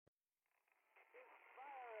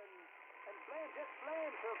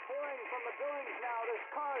are pouring from the buildings now. There's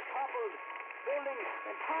cars toppled, buildings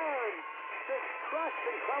entire and just crushed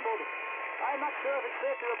and crumbled. I'm not sure if it's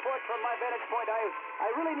safe to report from my vantage point. I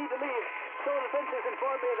really need to leave. Civil Defense has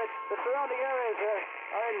informed me that the surrounding areas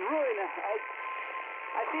are in ruin.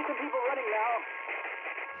 I see some people running now.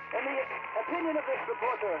 In the opinion of this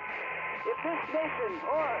reporter, if this nation,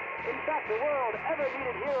 or in fact the world, ever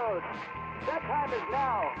needed heroes, that time is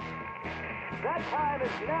now. That time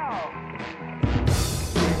is now.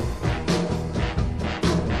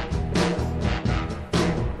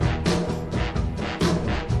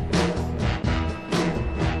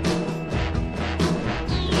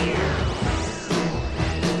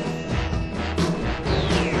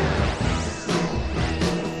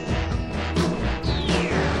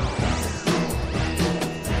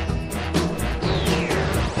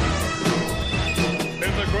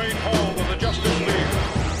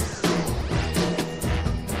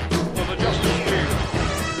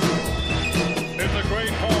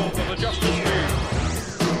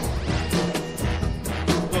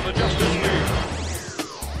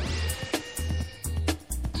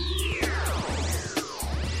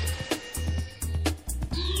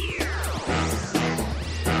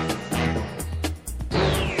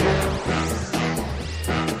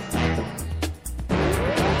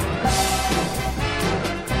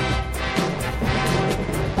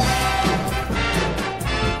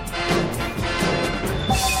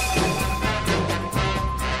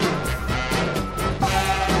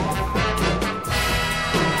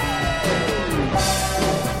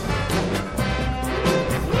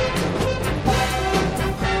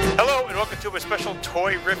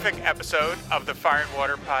 Toy-rific episode of the Fire and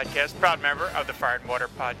Water Podcast, proud member of the Fire and Water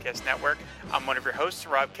Podcast Network. I'm one of your hosts,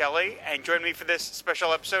 Rob Kelly, and joining me for this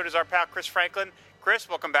special episode is our pal, Chris Franklin. Chris,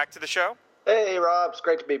 welcome back to the show. Hey, Rob. It's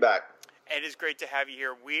great to be back. It is great to have you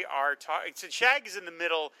here. We are talking... So Shag is in the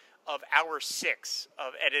middle of hour 6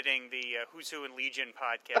 of editing the Who's Who and Legion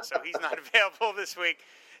podcast, so he's not available this week.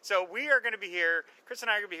 So we are going to be here, Chris and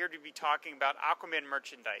I are going to be here to be talking about Aquaman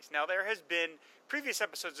merchandise. Now, there has been previous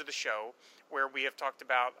episodes of the show where we have talked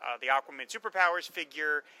about the Aquaman Superpowers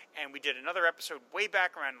figure, and we did another episode way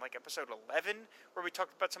back around like episode 11 where we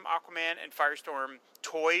talked about some Aquaman and Firestorm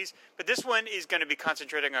toys. But this one is going to be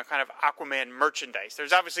concentrating on kind of Aquaman merchandise.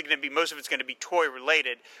 There's obviously going to be, most of it's going to be toy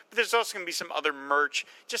related, but there's also going to be some other merch,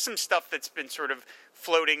 just some stuff that's been sort of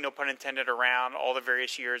floating, no pun intended, around all the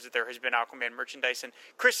various years that there has been Aquaman merchandise. And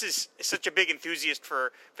Chris is such a big enthusiast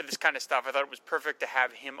for this kind of stuff. I thought it was perfect to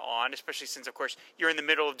have him on, especially since, of course, you're in the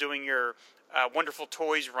middle of doing your Wonderful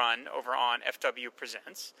Toys run over on FW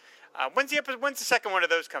Presents. When's the second one of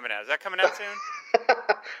those coming out? Is that coming out soon?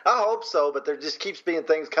 I hope so, but there just keeps being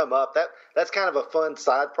things come up. That's kind of a fun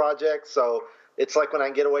side project, so it's like when I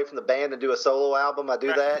can get away from the band and do a solo album, I do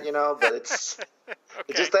that, but it's okay.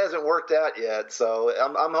 It just hasn't worked out yet. So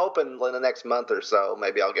I'm hoping in the next month or so,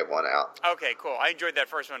 maybe I'll get one out. Okay, cool. I enjoyed that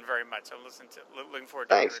first one very much. So looking forward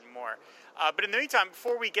to hearing more. But in the meantime,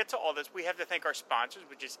 before we get to all this, we have to thank our sponsors,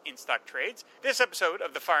 which is InStock Trades. This episode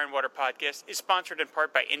of the Fire and Water Podcast is sponsored in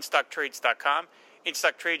part by InStockTrades.com.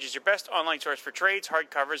 InStock Trades is your best online source for trades,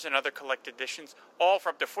 hardcovers, and other collected editions, all for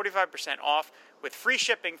up to 45% off with free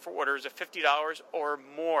shipping for orders of $50 or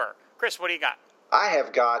more. Chris, what do you got? I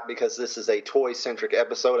have got, because this is a toy-centric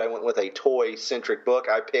episode, I went with a toy-centric book.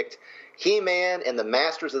 I picked He-Man and the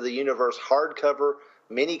Masters of the Universe hardcover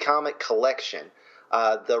mini-comic collection.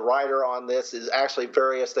 The writer on this is actually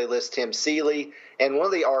various. They list Tim Seeley, and one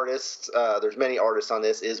of the artists, there's many artists on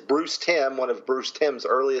this, is Bruce Timm, one of Bruce Timm's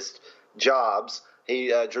earliest jobs.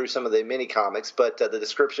 He drew some of the mini-comics, but the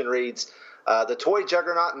description reads, the toy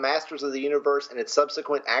juggernaut Masters of the Universe and its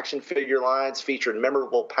subsequent action figure lines featured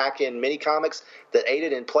memorable pack-in mini-comics that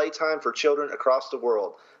aided in playtime for children across the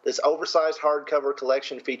world. This oversized hardcover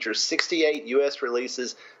collection features 68 U.S.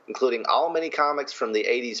 releases, including all mini-comics from the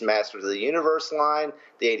 80s Masters of the Universe line,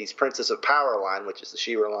 the 80s Princess of Power line, which is the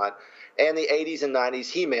She-Ra line, and the 80s and 90s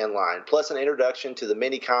He-Man line, plus an introduction to the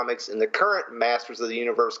mini-comics in the current Masters of the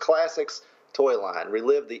Universe Classics toy line.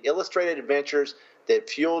 Relive the illustrated adventures that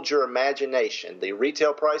fueled your imagination. The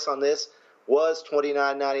retail price on this was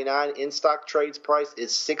 $29.99. In-stock trades price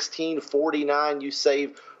is $16.49. You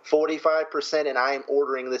save 45%, and I am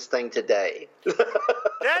ordering this thing today.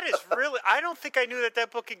 That is really... I don't think I knew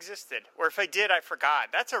that book existed. Or if I did, I forgot.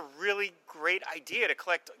 That's a really great idea to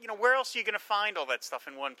collect. Where else are you going to find all that stuff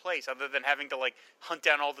in one place other than having to, hunt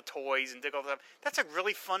down all the toys and dig all the stuff? That's a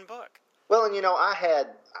really fun book. Well, and I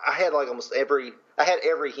had like almost every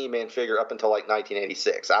He-Man figure up until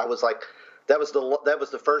 1986. I was like, that was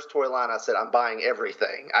the first toy line I said, I'm buying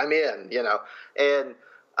everything. I'm in, and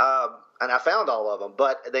and I found all of them,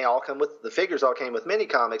 but they all come with the figures. All came with mini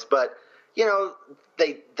comics, but you know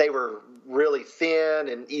they were really thin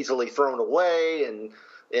and easily thrown away and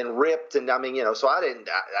ripped, and I mean, you know, so I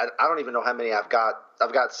don't even know how many I've got.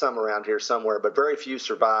 I've got some around here somewhere, but very few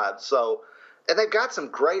survived. So, and they've got some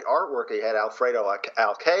great artwork. You had Alfredo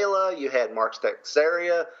Alcala, you had Mark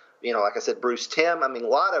Texeira, you know, like I said, Bruce Timm. I mean, a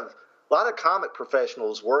lot of comic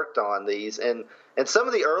professionals worked on these, and some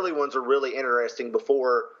of the early ones are really interesting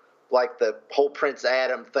before like the whole Prince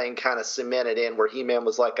Adam thing kind of cemented in, where He-Man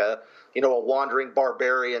was like a wandering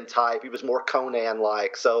barbarian type. He was more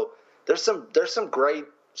Conan-like. So there's some great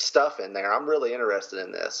stuff in there. I'm really interested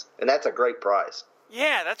in this, and that's a great price.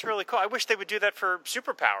 Yeah, that's really cool. I wish they would do that for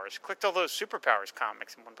Superpowers. Collect all those Superpowers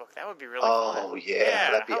comics in one book. That would be really fun. Oh,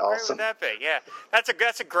 yeah, that'd be awesome. How great would that be? Yeah, that's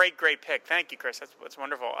a great pick. Thank you, Chris. That's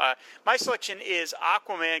wonderful. My selection is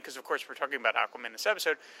Aquaman, because, of course, we're talking about Aquaman this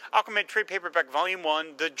episode. Aquaman Trade Paperback Volume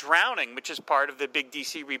 1, The Drowning, which is part of the big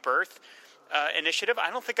DC Rebirth initiative.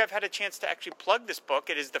 I don't think I've had a chance to actually plug this book.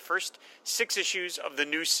 It is the first 7 issues, of the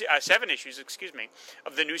new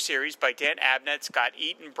series by Dan Abnett, Scott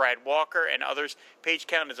Eaton, Brad Walker, and others. Page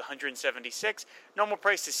count is 176. Normal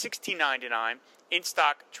price is $16.99. In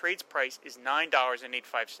stock, trades price is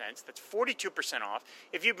 $9.85. That's 42% off.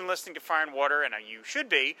 If you've been listening to Fire and Water, and you should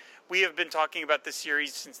be, we have been talking about this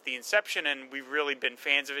series since the inception, and we've really been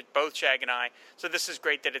fans of it, both Shag and I. So this is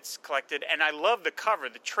great that it's collected. And I love the cover,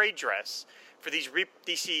 the trade dress for these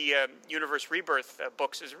DC Universe Rebirth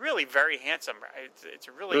books is really very handsome. It's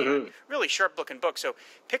a really, really sharp-looking book. So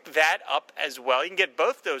pick that up as well. You can get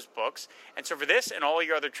both those books. And so for this and all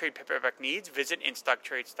your other trade paperback needs, visit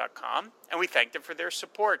InStockTrades.com. And we thank them for their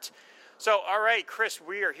support. So, all right, Chris,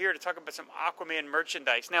 we are here to talk about some Aquaman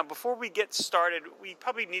merchandise. Now, before we get started, we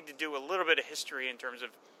probably need to do a little bit of history in terms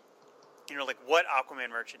of, like what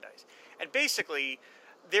Aquaman merchandise. And basically,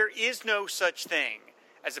 there is no such thing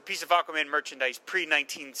as a piece of Aquaman merchandise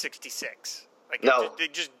pre-1966. No. They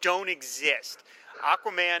just don't exist.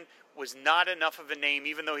 Aquaman was not enough of a name,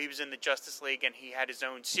 even though he was in the Justice League and he had his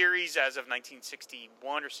own series as of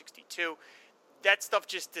 1961 or 62. That stuff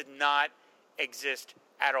just did not exist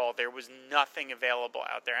at all. There was nothing available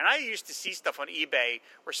out there. And I used to see stuff on eBay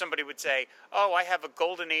where somebody would say, oh, I have a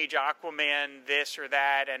Golden Age Aquaman this or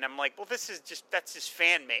that. And I'm like, well, that's just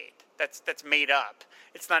fan-made. That's made up.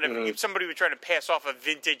 It's not if somebody was trying to pass off a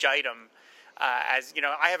vintage item as,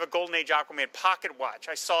 I have a Golden Age Aquaman pocket watch.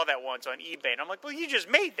 I saw that once on eBay. And I'm like, well, you just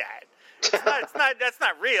made that. That's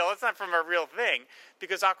not real. It's not from a real thing,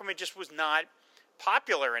 because Aquaman just was not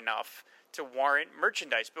popular enough to warrant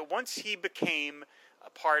merchandise. But once he became a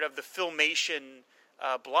part of the Filmation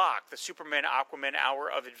block, the Superman Aquaman Hour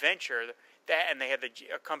of Adventure, and they had the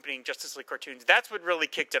accompanying Justice League cartoons, that's what really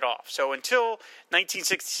kicked it off. So until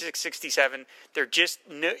 1966-67, there just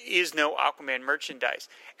is no Aquaman merchandise.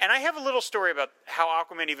 And I have a little story about how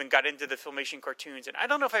Aquaman even got into the Filmation cartoons. And I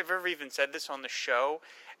don't know if I've ever even said this on the show.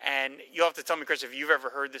 And you'll have to tell me, Chris, if you've ever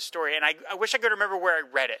heard this story. And I wish I could remember where I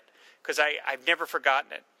read it, because I've never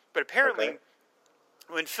forgotten it. But apparently,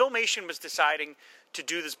 when Filmation was deciding to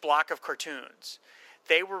do this block of cartoons,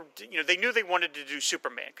 they were, they knew they wanted to do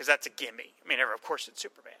Superman, because that's a gimme. I mean, of course it's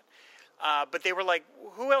Superman. But they were like,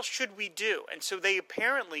 who else should we do? And so they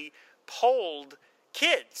apparently polled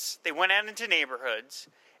kids. They went out into neighborhoods,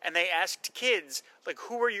 and they asked kids, like,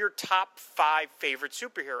 who are your top 5 favorite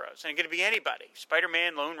superheroes? And it could be anybody.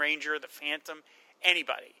 Spider-Man, Lone Ranger, the Phantom,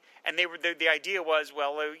 anybody. And the idea was,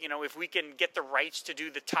 well, if we can get the rights to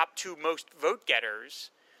do the top 2 most vote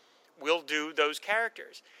getters, we'll do those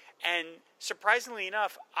characters. And surprisingly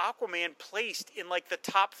enough, Aquaman placed in like the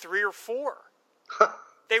top 3 or 4.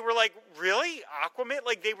 They were like, really? Aquaman?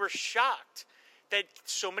 Like, they were shocked that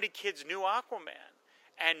so many kids knew Aquaman.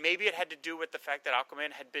 And maybe it had to do with the fact that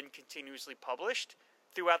Aquaman had been continuously published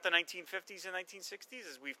throughout the 1950s and 1960s,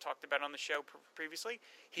 as we've talked about on the show previously.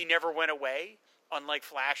 He never went away. Unlike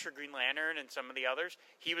Flash or Green Lantern and some of the others,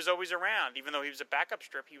 he was always around. Even though he was a backup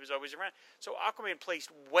strip, he was always around. So Aquaman placed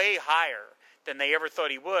way higher than they ever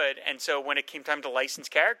thought he would. And so when it came time to license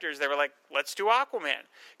characters, they were like, let's do Aquaman.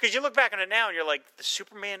 Because you look back on it now and you're like, the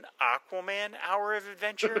Superman Aquaman Hour of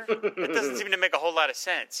Adventure? That doesn't seem to make a whole lot of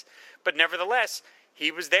sense. But nevertheless,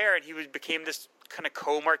 he was there, and he became this kind of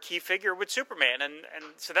co-marquee figure with Superman. And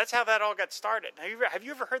so that's how that all got started. Have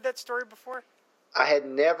you ever heard that story before? I had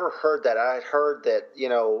never heard that. I had heard that,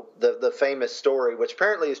 the famous story, which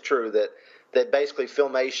apparently is true, that basically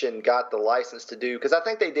Filmation got the license to do, because I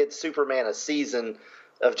think they did Superman a season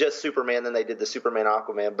of just Superman, then they did the Superman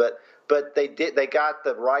Aquaman, but they got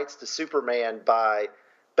the rights to Superman by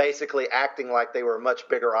basically acting like they were a much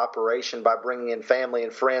bigger operation, by bringing in family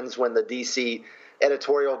and friends when the DC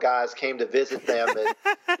editorial guys came to visit them, and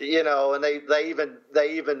and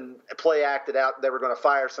they even play acted out they were going to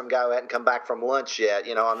fire some guy who hadn't come back from lunch yet.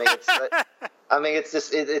 It's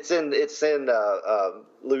in the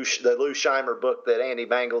Lou Scheimer book that Andy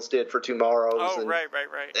Mangels did for Tomorrow's. Oh, and, right.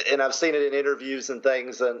 And I've seen it in interviews and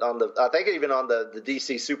things, and I think even on the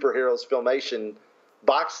DC Superheroes Filmation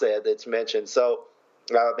box set that's mentioned. So,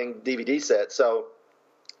 DVD set. So,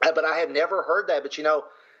 but I had never heard that. But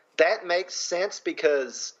that makes sense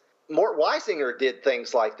because Mort Weisinger did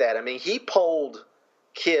things like that. I mean, he polled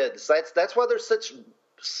kids. That's why there's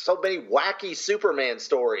so many wacky Superman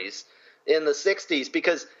stories in the 60s,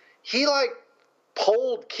 because he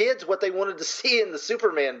polled kids what they wanted to see in the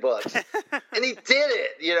Superman books. And he did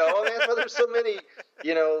it, that's why there's so many,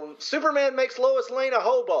 Superman makes Lois Lane a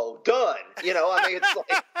hobo. Done. It's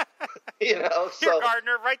like, Here,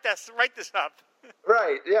 Gardner, write this up.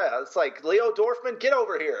 Right, yeah. It's like, Leo Dorfman, get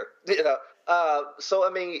over here. So,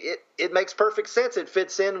 it makes perfect sense. It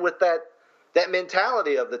fits in with that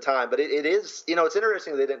mentality of the time. But it is, it's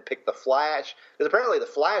interesting they didn't pick The Flash, because apparently The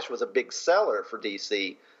Flash was a big seller for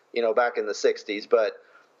DC, back in the 60s. But,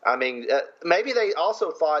 maybe they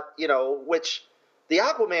also thought, which the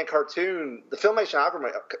Aquaman cartoon, the Filmation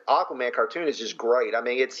Aquaman cartoon is just great.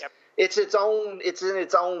 It's in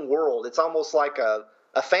its own world. It's almost like a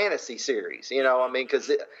fantasy series,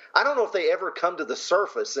 because I don't know if they ever come to the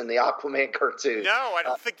surface in the Aquaman cartoon. No, I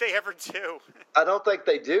don't think they ever do. I don't think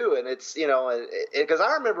they do, and it's, because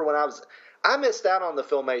I remember when I missed out on the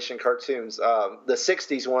Filmation cartoons, the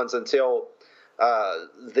 60s ones, until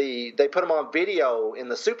they put them on video in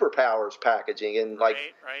the Superpowers packaging in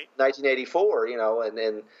 1984,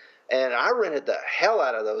 and I rented the hell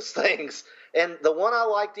out of those things. And the one I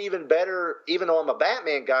liked even better, even though I'm a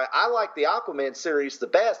Batman guy, I liked the Aquaman series the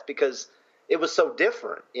best because it was so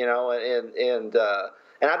different, and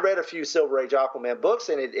I'd read a few Silver Age Aquaman books,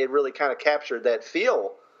 and it really kind of captured that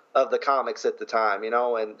feel of the comics at the time,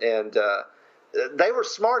 and they were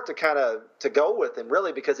smart to go with him,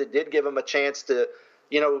 really, because it did give them a chance to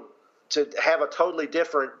have a totally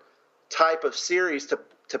different type of series to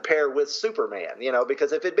pair with Superman,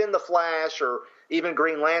 because if it'd been The Flash or even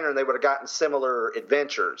Green Lantern, they would have gotten similar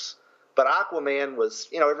adventures. But Aquaman was,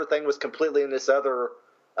 everything was completely in this other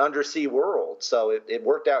undersea world, so it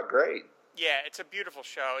worked out great. Yeah, it's a beautiful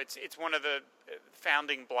show. It's one of the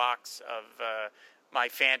founding blocks of my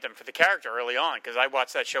fandom for the character early on, because I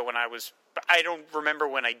watched that show when I don't remember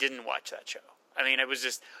when I didn't watch that show. It was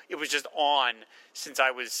just on since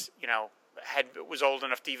I was, was old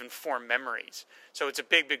enough to even form memories. So it's a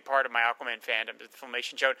big part of my Aquaman fandom, the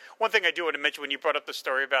Filmation show. One thing I do want to mention, when you brought up the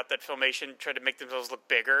story about that Filmation tried to make themselves look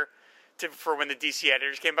bigger for when the DC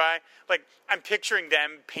editors came by, I'm picturing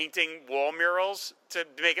them painting wall murals to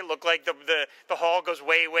make it look like the hall goes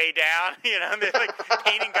way down, and they're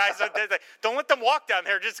painting guys out there. Don't let them walk down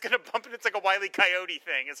there, just gonna bump it. It's like a Wile E. Coyote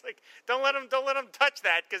thing. It's like, don't let them touch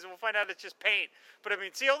that, because we'll find out it's just paint. But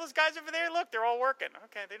see all those guys over there? Look, they're all working.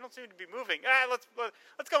 Okay, they don't seem to be moving. Let's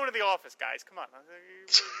go into the office, guys. Come on.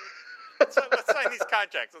 Let's sign these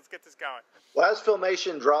contracts. Let's get this going. Well, that's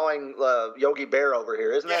Filmation drawing Yogi Bear over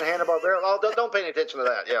here. Isn't that Hanna-Barbera? Oh, don't pay any attention to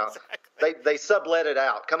that. Yeah, exactly. They sublet it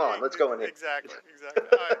out. Come on, let's go in here. Exactly.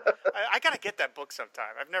 I got to get that book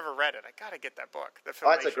sometime. I've never read it. I got to get that book.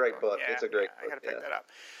 It's a great book. Yeah, it's a great book. I got to pick that up.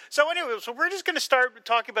 So anyway, we're just going to start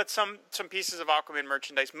talking about some pieces of Aquaman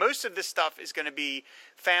merchandise. Most of this stuff is going to be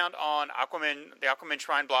found on the Aquaman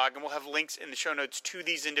Shrine blog, and we'll have links in the show notes to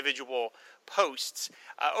these individual posts.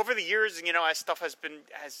 Over the years, as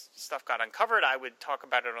stuff got uncovered, I would talk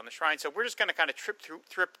about it on the Shrine. So we're just going to kind of trip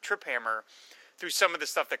hammer through some of the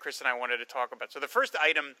stuff that Chris and I wanted to talk about. So the first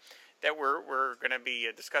item that we're going to be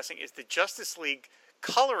discussing is the Justice League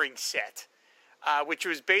coloring set, which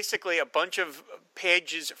was basically a bunch of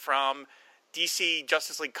pages from DC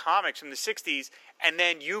Justice League comics from the 60s, and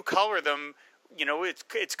then you color them.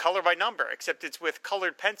 It's color by number, except it's with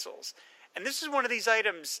colored pencils. And this is one of these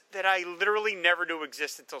items that I literally never knew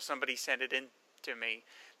existed until somebody sent it in to me,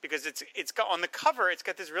 because it's got on the cover. It's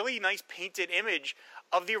got this really nice painted image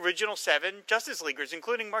of the original 7 Justice Leaguers,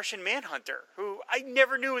 including Martian Manhunter, who I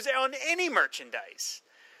never knew was on any merchandise.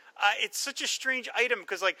 It's such a strange item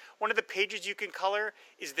because one of the pages you can color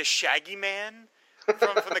is the Shaggy Man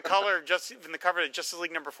from the cover of Justice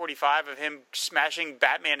League number 45 of him smashing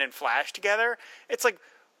Batman and Flash together. It's like,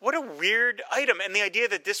 what a weird item. And the idea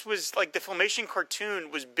that this was the Filmation cartoon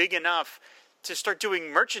was big enough to start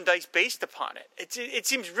doing merchandise based upon it. It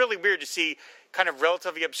seems really weird to see kind of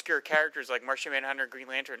relatively obscure characters like Martian Manhunter and Green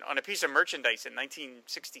Lantern on a piece of merchandise in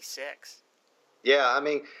 1966. Yeah, I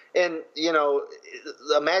mean, and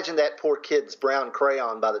imagine that poor kid's brown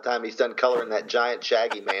crayon by the time he's done coloring that giant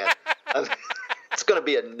Shaggy man. I mean, it's going to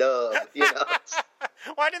be a nub.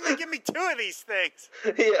 Why didn't they give me 2 of these things?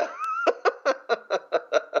 Yeah.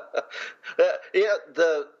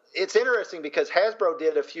 It's interesting because Hasbro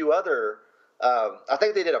did a few other. I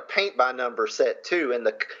think they did a paint by number set too, and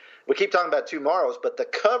we keep talking about Tomorrows, but the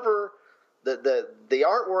cover, the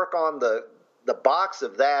artwork on the box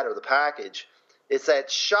of that or the package, it's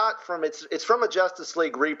that shot from it's from a Justice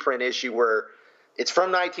League reprint issue where it's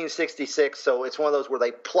from 1966, so it's one of those where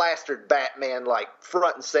they plastered Batman like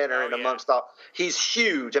front and center and amongst all. He's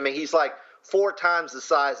huge. I mean, he's like 4 times the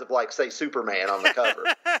size of like say Superman on the cover.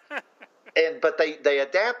 But they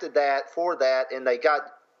adapted that for that, and they got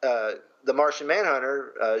the Martian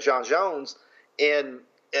Manhunter, John Jones, and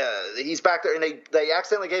he's back there, and they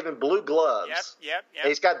accidentally gave him blue gloves. Yep. And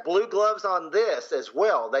he's got blue gloves on this as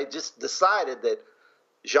well. They just decided that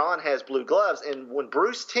Jean has blue gloves, and when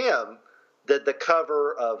Bruce Timm did the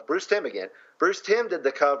cover of Bruce Timm did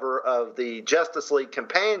the cover of the Justice League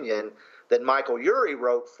Companion that Michael Urey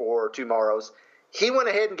wrote for Tomorrows. He went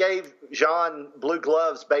ahead and gave Jean blue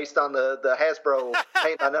gloves based on the Hasbro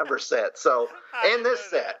paint by number set. So and this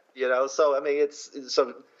set, So I mean,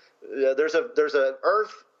 there's a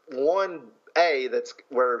Earth 1A that's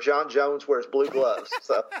where John Jones wears blue gloves.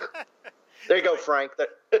 So there you go, Frank.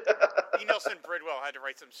 E. Nelson Bridwell had to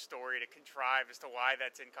write some story to contrive as to why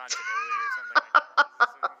that's in continuity or something.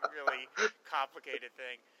 It's a really complicated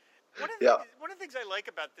thing. One of the things I like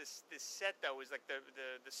about this set, though, is like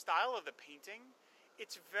the style of the painting.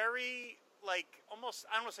 It's very like almost,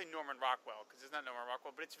 I don't want to say Norman Rockwell because it's not Norman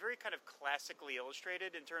Rockwell, but it's very kind of classically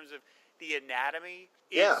illustrated in terms of the anatomy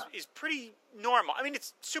is pretty normal. I mean,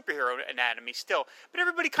 it's superhero anatomy still, but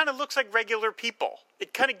everybody kind of looks like regular people.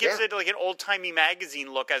 It kind of gives it like an old-timey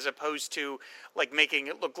magazine look as opposed to like making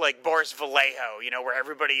it look like Boris Vallejo, where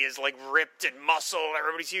everybody is like ripped and muscled,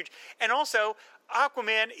 everybody's huge. And also,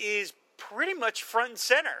 Aquaman is pretty much front and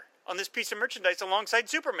center on this piece of merchandise alongside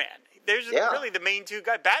Superman. There's really the main 2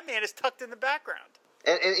 guys. Batman is tucked in the background.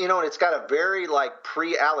 And it's got a very like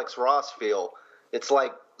pre-Alex Ross feel. It's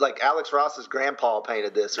like Alex Ross's grandpa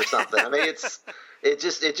painted this or something. I mean, it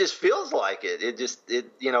just feels like it.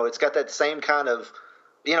 It's got that same kind of,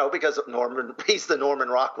 because he's the Norman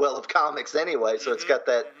Rockwell of comics anyway, so it's got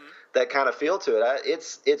that kind of feel to it.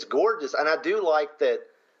 It's gorgeous, and I do like that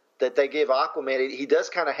they give Aquaman. He does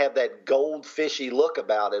kind of have that gold fishy look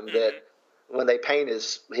about him that when they paint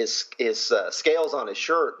his scales on his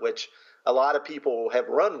shirt, which a lot of people have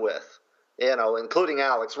run with, including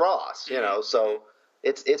Alex Ross, so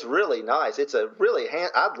it's really nice. It's a really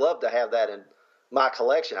I'd love to have that in my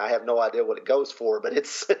collection. I have no idea what it goes for, but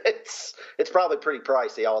it's probably pretty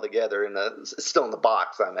pricey altogether, and it's still in the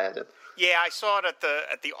box, I imagine. Yeah, I saw it at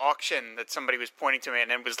the auction that somebody was pointing to me,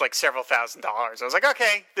 and it was like several $1,000s. I was like,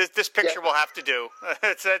 okay, this picture will have to do.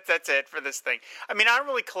 That's it for this thing. I mean, I don't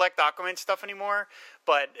really collect Aquaman stuff anymore,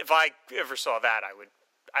 but if I ever saw that,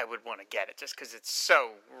 I would want to get it just because it's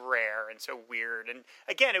so rare and so weird. And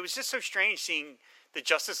again, it was just so strange seeing the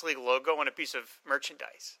Justice League logo on a piece of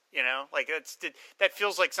merchandise. Like that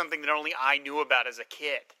feels like something that only I knew about as a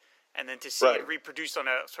kid. And then to see it reproduced on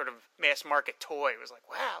a sort of mass market toy was like,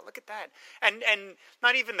 wow, look at that. And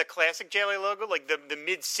not even the classic JLA logo, like the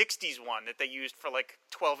mid 60s one that they used for like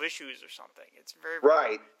 12 issues or something. It's very,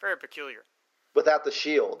 very, very peculiar. Without the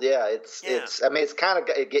shield, it's. I mean, it's kind of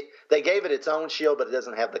they gave it its own shield, but it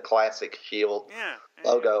doesn't have the classic shield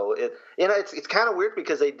logo. It's kind of weird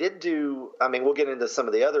because they did do. I mean, we'll get into some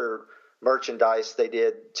of the other merchandise they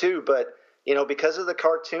did too, but because of the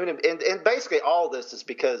cartoon and basically all this is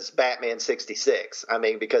because Batman 66. I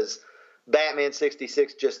mean, because Batman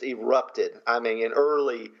 66 just erupted. I mean,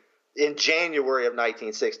 in January of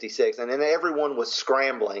 1966, and then everyone was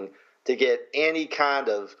scrambling to get any kind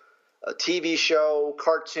of a TV show,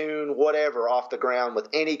 cartoon, whatever off the ground with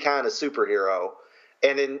any kind of superhero,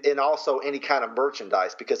 and also any kind of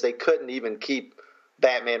merchandise because they couldn't even keep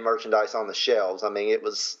Batman merchandise on the shelves. I mean, it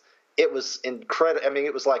was incredible. I mean,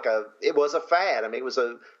 it was a fad. I mean, it was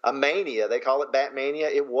a mania. They call it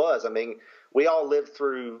Batmania. It was. I mean, we all lived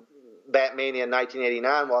through Batmania in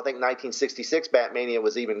 1989. Well, I think 1966 Batmania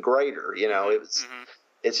was even greater.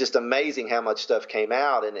 It's just amazing how much stuff came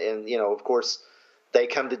out, and of course. They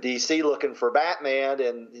come to DC looking for Batman,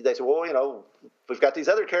 and they say, well, we've got these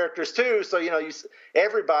other characters too. So,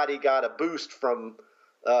 everybody got a boost from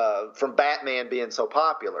Batman being so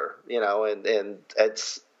popular, and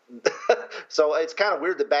it's, So it's kind of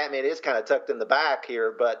weird that Batman is kind of tucked in the back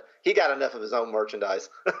here, but he got enough of his own merchandise.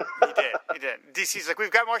 He did. DC's like,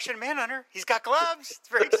 we've got Martian Manhunter. He's got gloves. It's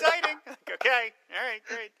very exciting. Like, okay, all right,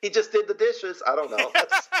 great. He just did the dishes. I don't know.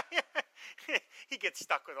 He gets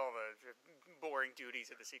stuck with all the boring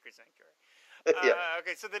duties of the Secret Sanctuary. Yeah.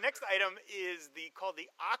 Okay, so the next item is called the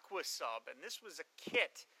Aqua Sub, and this was a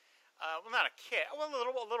kit. Well, not a kit. Well, a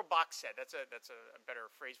little box set. That's a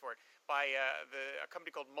better phrase for it. By a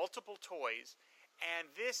company called Multiple Toys, and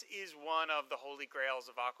this is one of the holy grails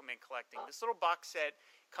of Aquaman collecting. This little box set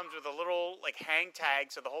comes with a little like hang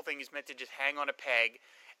tag, so the whole thing is meant to just hang on a peg,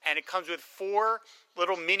 and it comes with 4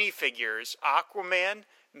 little minifigures: Aquaman,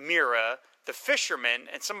 Mira, the Fisherman,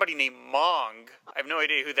 and somebody named Mong. I have no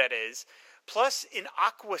idea who that is. Plus an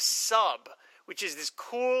Aqua Sub, which is this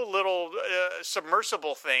cool little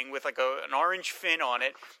submersible thing with like an orange fin on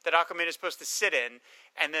it that Aquaman is supposed to sit in.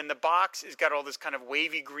 And then the box has got all this kind of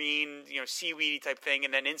wavy green, seaweedy type thing.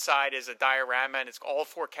 And then inside is a diorama, and it's all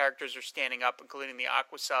 4 characters are standing up, including the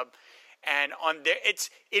Aqua Sub. And on there, it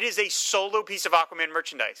is a solo piece of Aquaman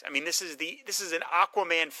merchandise. I mean, this is an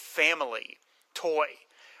Aquaman family toy.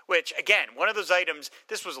 Which, again, one of those items,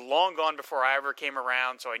 this was long gone before I ever came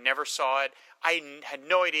around, so I never saw it. I had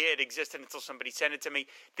no idea it existed until somebody sent it to me.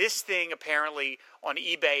 This thing, apparently, on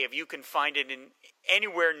eBay, if you can find it in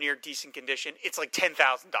anywhere near decent condition, it's like $10,000.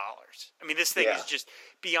 I mean, this thing is just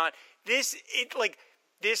beyond... As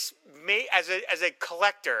a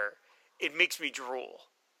collector, it makes me drool.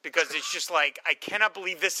 Because it's just like, I cannot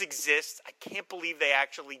believe this exists. I can't believe they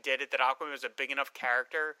actually did it, that Aquaman was a big enough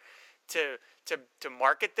character to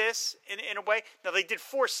market this in a way. Now, they did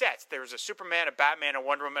 4 sets. There was a Superman, a Batman, a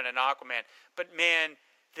Wonder Woman, and an Aquaman. But man,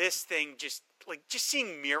 this thing just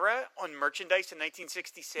seeing Mira on merchandise in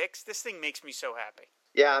 1966, this thing makes me so happy.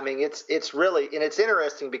 Yeah, I mean, it's really, and it's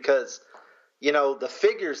interesting because, the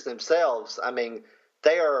figures themselves, I mean,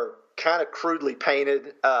 they are kind of crudely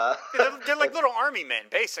painted. They're like little army men,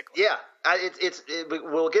 basically. Yeah,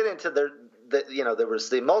 we'll get into there was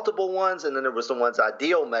the multiple ones, and then there was the ones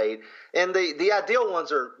Ideal made, and the Ideal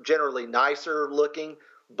ones are generally nicer looking,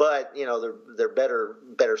 but they're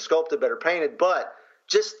better sculpted, better painted. But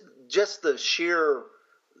just the sheer,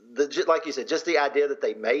 like you said, just the idea that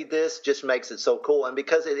they made this just makes it so cool, and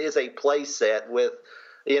because it is a play set with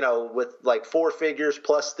like 4 figures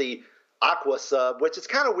plus the Aqua Sub, which is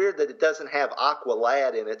kind of weird that it doesn't have Aqua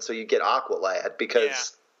Lad in it, so you get Aqua Lad because.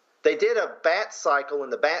 Yeah. They did a Bat Cycle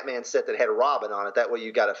in the Batman set that had a Robin on it. That way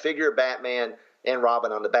you got a figure of Batman and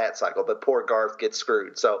Robin on the Bat Cycle, but poor Garth gets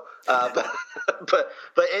screwed. So, but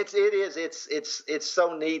it's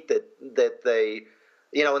so neat that they,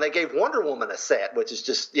 and they gave Wonder Woman a set, which is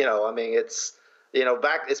just, I mean, it's,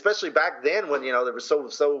 especially back then when, there was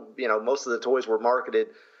so most of the toys were marketed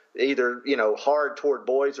either, hard toward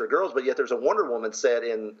boys or girls, but yet there's a Wonder Woman set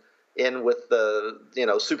in with the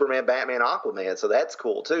Superman, Batman, Aquaman, so that's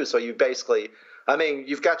cool too. So you basically, I mean,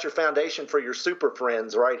 you've got your foundation for your super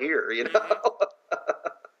friends right here, Yeah,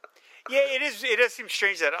 it does seem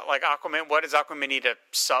strange that like Aquaman, what does Aquaman need a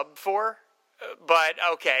sub for? But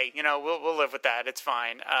okay, we'll live with that. It's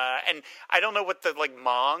fine. And I don't know what the what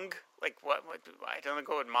I don't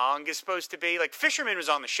know what Mong is supposed to be. Like Fisherman was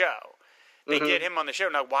on the show. They did him on the show.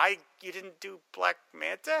 Now, why you didn't do Black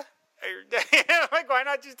Manta? Like, why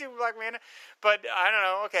not just do Black Manta? But I don't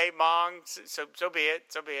know. Okay, Mong. So be it.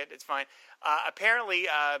 So be it. It's fine. Apparently,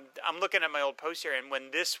 I'm looking at my old post here, and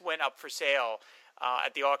when this went up for sale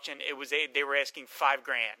at the auction, they were asking $5,000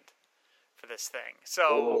 for this thing.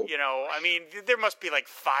 So I mean, there must be like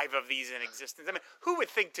 5 of these in existence. I mean, who would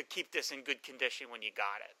think to keep this in good condition when you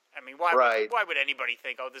got it? I mean, why would anybody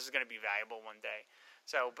think, oh, this is going to be valuable one day?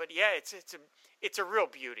 So, but yeah, it's a real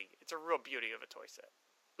beauty. It's a real beauty of a toy set.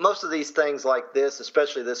 Most of these things like this,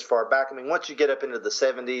 especially this far back, I mean, once you get up into the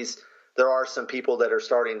 70s, there are some people that are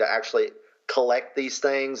starting to actually collect these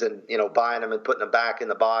things and, buying them and putting them back in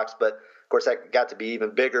the box. But, of course, that got to be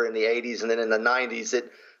even bigger in the 80s. And then in the 90s, it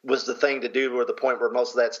was the thing to do to the point where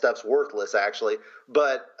most of that stuff's worthless, actually.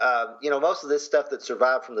 But, most of this stuff that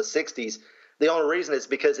survived from the 60s, the only reason is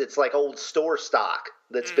because it's like old store stock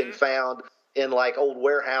that's been found in like old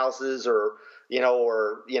warehouses or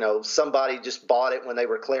somebody just bought it when they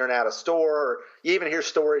were clearing out a store. Or you even hear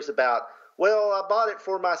stories about, well, I bought it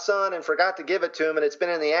for my son and forgot to give it to him, and it's been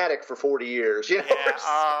in the attic for 40 years. Yeah.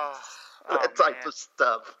 That type of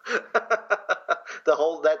stuff. The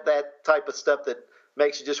whole that type of stuff that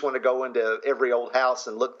makes you just want to go into every old house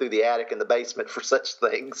and look through the attic and the basement for such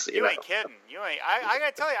things. You ain't kidding. I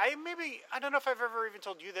got to tell you, I don't know if I've ever even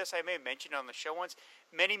told you this. I may have mentioned it on the show once.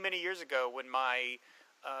 Many, many years ago when my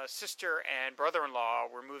sister and brother-in-law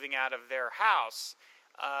were moving out of their house,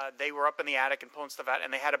 they were up in the attic and pulling stuff out,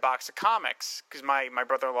 and they had a box of comics because my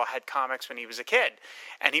brother-in-law had comics when he was a kid,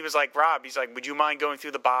 and he was like, Rob, he's like, would you mind going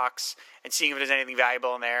through the box and seeing if there's anything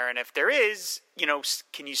valuable in there, and if there is,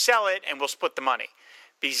 can you sell it and we'll split the money?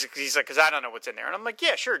 He's like, because I don't know what's in there, and I'm like,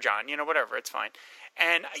 yeah, sure, John, whatever, it's fine.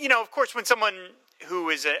 And of course, when someone who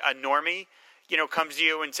is a normie, comes to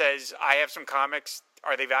you and says, I have some comics,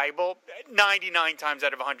 are they valuable? 99 times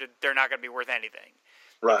out of 100, they're not going to be worth anything.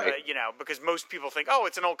 Right. Because most people think, oh,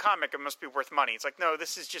 it's an old comic, it must be worth money. It's like, no,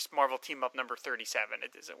 this is just Marvel Team Up number 37.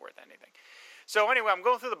 It isn't worth anything. So anyway, I'm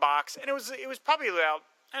going through the box, and it was probably about,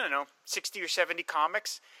 60 or 70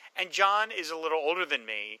 comics. And John is a little older than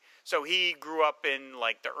me, so he grew up in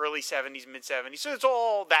like the early 70s, mid 70s. So it's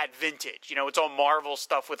all that vintage, it's all Marvel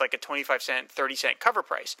stuff with like a 25-cent, 30-cent cover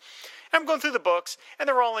price. And I'm going through the books, and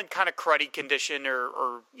they're all in kind of cruddy condition,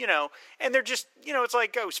 or and they're just, it's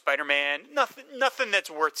like, oh, Spider-Man, nothing that's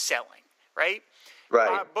worth selling, right?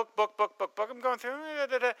 Right. Book. I'm going through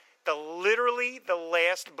literally the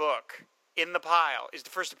last book in the pile is the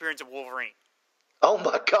first appearance of Wolverine. Oh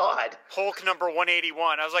my God! Hulk number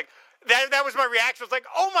 181. I was like, that was my reaction. I was like,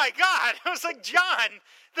 oh my God! I was like, John,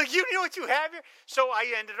 you know what you have here? So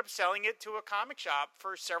I ended up selling it to a comic shop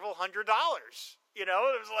for several $100s. It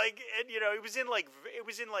was like, and it was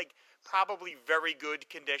in like probably very good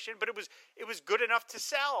condition, but it was good enough to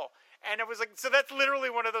sell. And it was like, so that's literally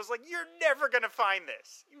one of those, like, you're never going to find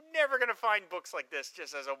this. You're never going to find books like this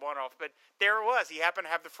just as a one-off. But there it was. He happened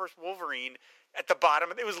to have the first Wolverine at the bottom.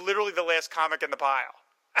 It was literally the last comic in the pile.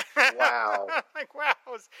 Wow. Like, wow. I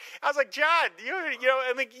was like, John,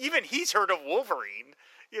 and like, even he's heard of Wolverine,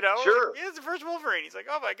 Sure. Like, it's the first Wolverine. He's like,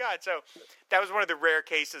 oh my God. So that was one of the rare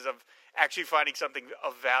cases of actually finding something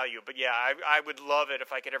of value. But yeah, I would love it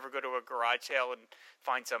if I could ever go to a garage sale and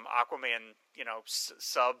find some Aquaman,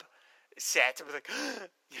 sub set. I was like, oh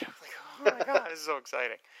my God, this is so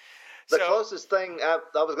exciting. The closest thing I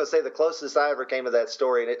was going to say, the closest I ever came to that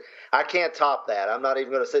story, and I can't top that. I'm not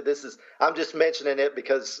even going to say this is. I'm just mentioning it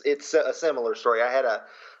because it's a similar story. I had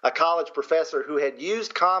a college professor who had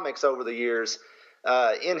used comics over the years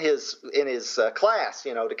in his class,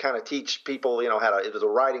 to kind of teach people, how to. It was a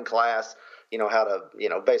writing class, how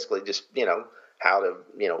to, basically just, how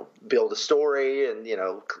to, build a story and,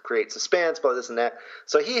 create suspense, but this and that.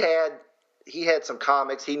 So he had some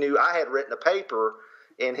comics. He knew I had written a paper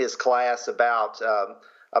in his class about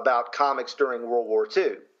comics during World War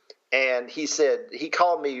II. And he said, he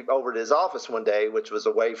called me over to his office one day, which was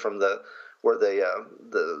away from where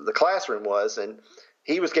the classroom was. And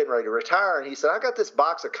he was getting ready to retire. And he said, I got this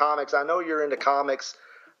box of comics. I know you're into comics.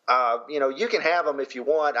 You can have them if you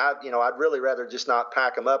want. I'd really rather just not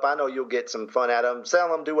pack them up. I know you'll get some fun out of them. Sell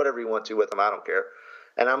them, do whatever you want to with them. I don't care.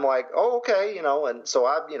 And I'm like, oh, okay, and so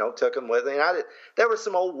I, took them with me. And there was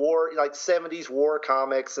some old war, like 70s war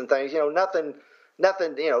comics and things, nothing,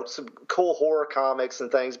 some cool horror comics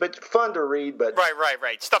and things, but fun to read. But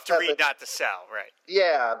right. Stuff to read, not to sell, right.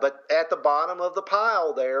 Yeah, but at the bottom of the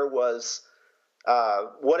pile there was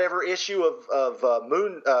whatever issue of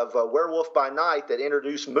Werewolf by Night that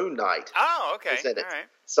introduced Moon Knight. Oh, okay. All right.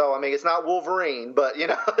 So, I mean, it's not Wolverine, but,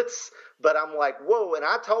 but I'm like, whoa. And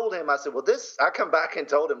I told him, I said, well, I come back and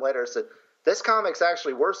told him later, I said, this comic's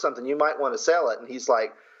actually worth something. You might want to sell it. And he's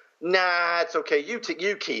like, nah, it's okay. You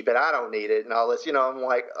keep it. I don't need it. And all this, I'm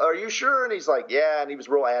like, are you sure? And he's like, yeah. And he was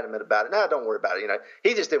real adamant about it. Nah, don't worry about it.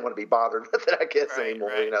 He just didn't want to be bothered with it, I guess,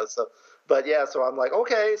 anymore, so, but yeah, so I'm like,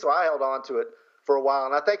 okay. So I held on to it for a while.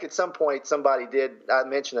 And I think at some point I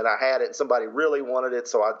mentioned that I had it and somebody really wanted it.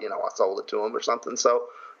 So I sold it to them or something. So,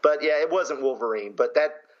 but yeah, it wasn't Wolverine, but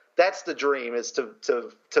that's the dream, is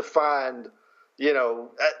to find,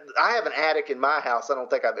 I have an attic in my house I don't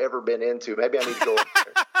think I've ever been into. Maybe I need to go in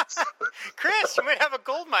there. Chris, you might have a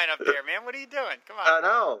gold mine up there, man. What are you doing? Come on. I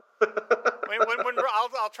know.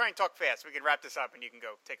 I'll try and talk fast. We can wrap this up and you can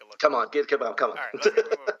go take a look. Come on. All right, let's move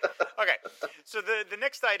on. Okay, so the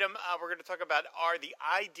next item we're going to talk about are the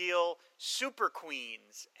ideal super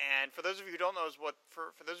queens. And for those of you who don't know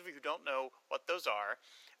for those of you who don't know what those are,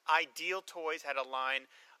 Ideal Toys had a line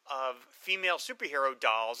of female superhero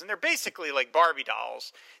dolls, and they're basically like Barbie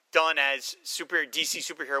dolls done as DC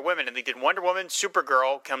superhero women. And they did Wonder Woman,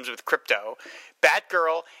 Supergirl comes with Krypto,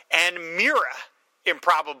 Batgirl, and Mira,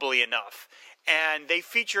 improbably enough. And they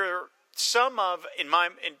feature some of,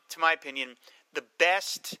 to my opinion, the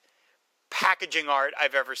best packaging art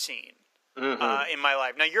I've ever seen. In my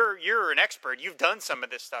life. Now you're an expert. You've done some of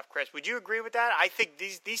this stuff, Chris. Would you agree with that? I think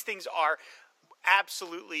these things are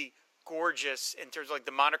absolutely gorgeous in terms of like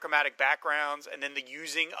the monochromatic backgrounds and then the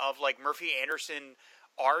using of like Murphy Anderson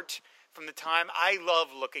art from the time. I love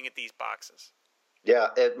looking at these boxes. Yeah,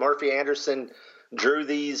 Murphy Anderson drew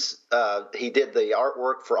these. He did the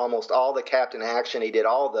artwork for almost all the Captain Action. He did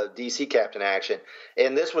all the DC Captain Action,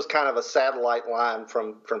 and this was kind of a satellite line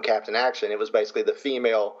from Captain Action. It was basically the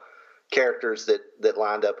female characters that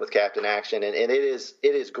lined up with Captain Action, and it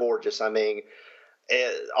is gorgeous. I mean,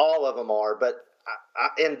 all of them are, but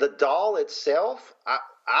and the doll itself,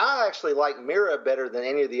 I actually like Mira better than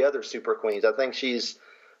any of the other Super Queens. I think she's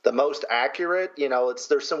the most accurate. You know,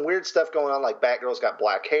 there's some weird stuff going on, like Batgirl's got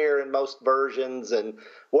black hair in most versions, and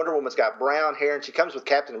Wonder Woman's got brown hair, and she comes with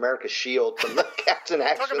Captain America's shield from the Captain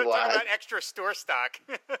Action line. Talk about extra store stock.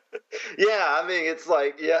 Yeah, I mean, it's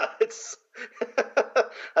like, it's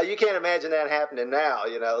you can't imagine that happening now,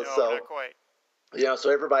 you know. No, so not quite. You know, so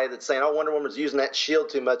everybody that's saying, "Oh, Wonder Woman's using that shield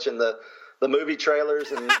too much in the movie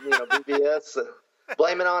trailers and BBS,"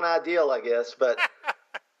 blame it on Ideal, I guess, but.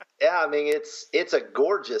 Yeah, I mean, it's a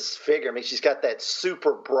gorgeous figure. I mean, she's got that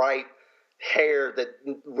super bright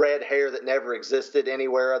red hair that never existed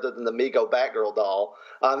anywhere other than the Mego Batgirl doll.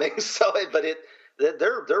 I mean,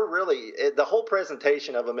 they're really, the whole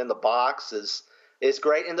presentation of them in the box is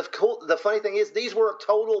great. And the funny thing is, these were a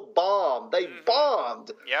total bomb. They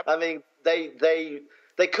bombed. Yep. I mean,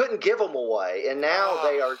 they couldn't give them away, and now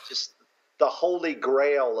they are just the holy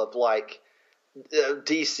grail of like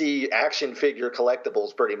DC action figure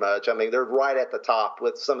collectibles, pretty much. I mean, they're right at the top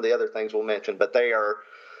with some of the other things we'll mention, but they are,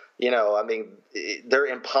 I mean, they're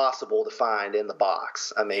impossible to find in the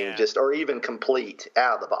box. I mean, or even complete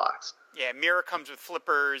out of the box. Yeah, Mira comes with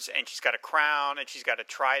flippers, and she's got a crown, and she's got a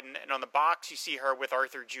trident, and on the box you see her with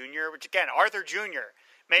Arthur Jr., which again, Arthur Jr.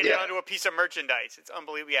 made it onto a piece of merchandise. It's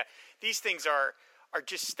unbelievable. Yeah, these things are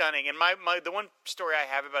just stunning. And the one story I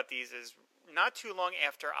have about these is, not too long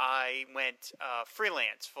after I went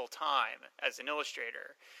freelance full-time as an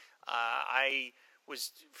illustrator, I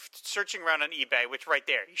was searching around on eBay, which right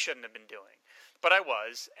there, you shouldn't have been doing. But I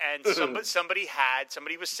was, and somebody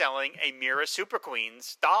was selling a Mira Super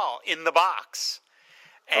Queens doll in the box.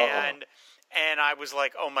 And I was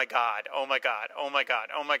like, oh my God, oh my God, oh my God,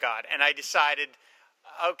 oh my God. And I decided,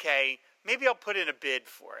 okay, maybe I'll put in a bid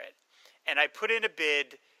for it. And I put in a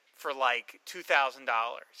bid for like $2,000.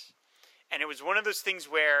 And it was one of those things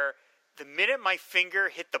where the minute my finger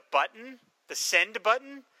hit the button, the send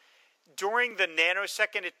button, during the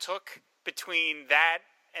nanosecond it took between that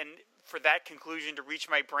and for that conclusion to reach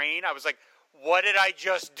my brain, I was like, what did I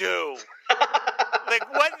just do?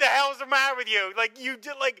 Like, what the hell is the matter with you? Like,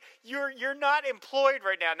 you're not employed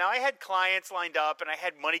right now. Now, I had clients lined up and I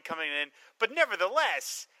had money coming in, but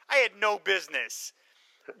nevertheless, I had no business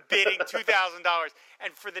bidding $2,000.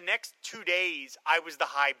 And for the next 2 days, I was the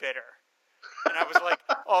high bidder. And I was like,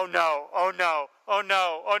 oh no, oh no, oh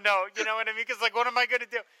no, oh no. You know what I mean? Because like, what am I going to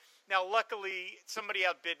do? Now, luckily, somebody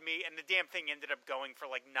outbid me, and the damn thing ended up going for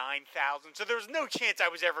like $9,000. So there was no chance I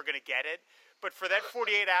was ever going to get it. But for that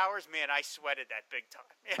 48 hours, man, I sweated that big time.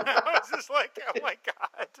 I was just like, oh my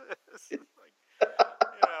God. Like,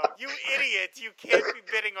 you idiot. You can't be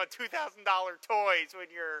bidding on $2,000 toys when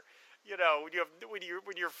you're,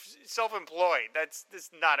 when you're self-employed. That's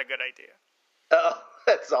not a good idea. Oh,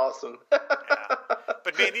 that's awesome. Yeah.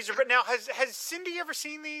 But man, these are. But now, has Cindy ever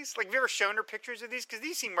seen these? Like, have you ever shown her pictures of these? Because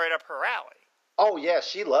these seem right up her alley. Oh yeah,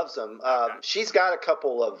 she loves them. Okay. She's got a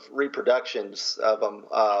couple of reproductions of them.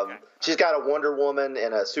 She's got a Wonder Woman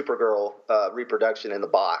and a Supergirl reproduction in the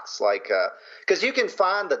box. Like, because you can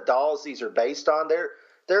find the dolls these are based on.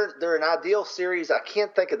 They're an Ideal series. I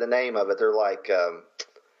can't think of the name of it. They're like,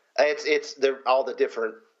 they're all the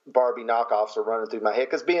different Barbie knockoffs are running through my head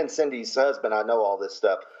because being Cindy's husband, I know all this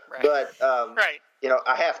stuff. Right. But right.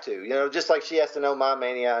 I have to. Just like she has to know my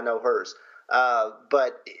mania, I know hers.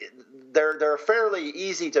 But they're fairly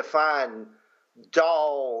easy to find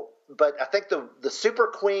doll. But I think the Super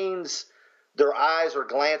Queens, their eyes are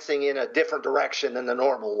glancing in a different direction than the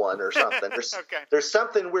normal one or something. There's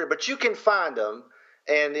something weird, but you can find them.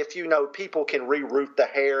 And if people can reroute the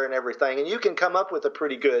hair and everything, and you can come up with a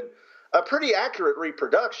pretty accurate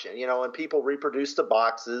reproduction, and people reproduce the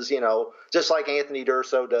boxes, just like Anthony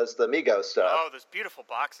Durso does the Mego stuff. Oh, those beautiful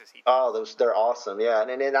boxes. They're awesome. Yeah.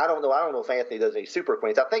 And I don't know if Anthony does any Super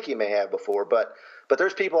Queens. I think he may have before, but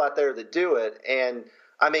there's people out there that do it. And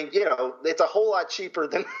I mean, it's a whole lot cheaper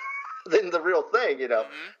than the real thing,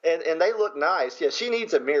 mm-hmm. and they look nice. Yeah. She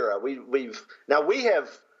needs a Mira.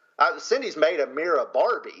 Cindy's made a Mira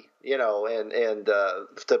Barbie, and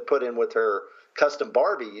to put in with her custom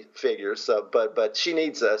Barbie figures. So, but she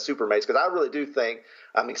needs a Supermates because I really do think,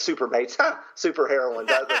 Supermates, super heroine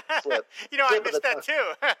doesn't slip. I missed that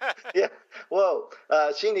too. Yeah, Whoa,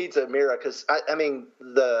 she needs a mirror because I mean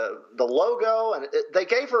the logo and they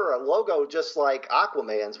gave her a logo just like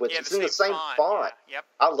Aquaman's, which is in the same font. Yeah. Yep.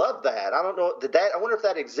 I love that. I don't know. I wonder if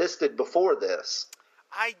that existed before this.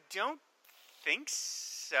 I don't think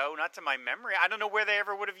so. Not to my memory. I don't know where they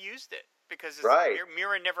ever would have used it because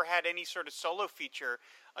Mira never had any sort of solo feature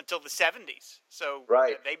until the 70s. So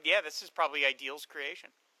this is probably Ideal's creation.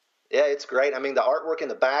 Yeah, it's great. I mean, the artwork in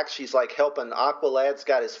the back, she's like helping Aqualad's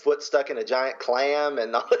got his foot stuck in a giant clam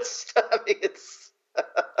and all this stuff. I mean, it's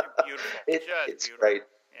beautiful. It's beautiful. Great.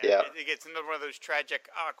 Yeah. It gets into one of those tragic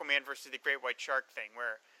Aquaman versus the Great White Shark thing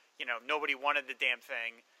where, nobody wanted the damn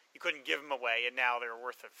thing. You couldn't give them away, and now they're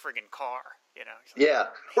worth a friggin' car, Like, yeah,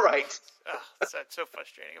 right. It's so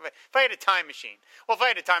frustrating. If I had a time machine,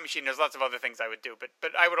 there's lots of other things I would do,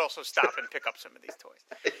 but I would also stop and pick up some of these toys.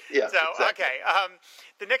 Yeah. So, exactly. okay.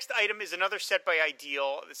 The next item is another set by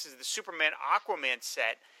Ideal. This is the Superman Aquaman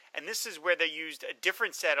set, and this is where they used a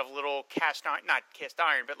different set of little not cast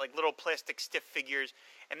iron, but like little plastic stiff figures.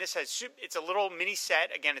 And this it's a little mini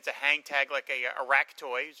set. Again, it's a hang tag like a rack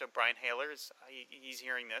toy. So Brian Haler, he's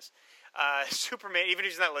hearing this. Superman, even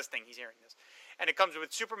if he's not listening, he's hearing this. And it comes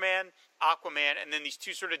with Superman, Aquaman, and then these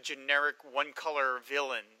two sort of generic one-color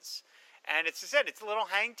villains. And it's a little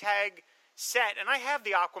hang tag set. And I have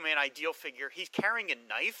the Aquaman Ideal figure. He's carrying a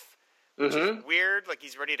knife, which is weird. Like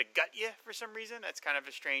he's ready to gut you for some reason. That's kind of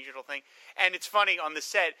a strange little thing. And it's funny, on the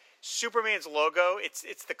set, Superman's logo, it's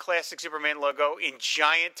the classic Superman logo in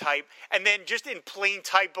giant type. And then just in plain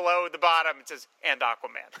type below the bottom, it says, and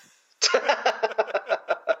Aquaman.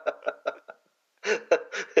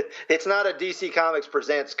 It's not a DC Comics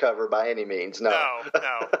Presents cover by any means. No.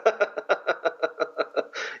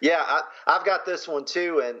 Yeah, I've got this one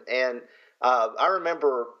too, and I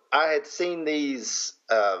remember I had seen these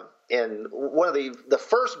in one of the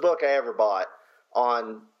first book I ever bought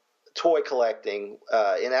on toy collecting,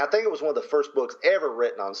 and I think it was one of the first books ever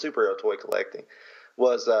written on superhero toy collecting,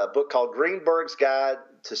 was a book called Greenberg's Guide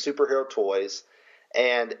to Superhero Toys.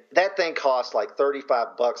 And that thing cost like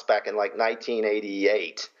 $35 back in like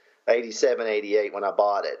 1988, 87, 88 when I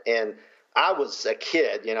bought it. And I was a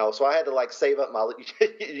kid, so I had to like save up my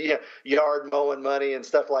yard mowing money and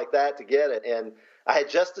stuff like that to get it. And I had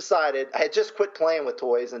just quit playing with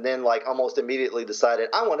toys and then like almost immediately decided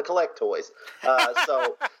I want to collect toys.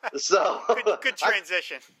 So good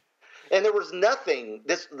transition. And there was nothing.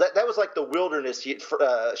 That was like the wilderness.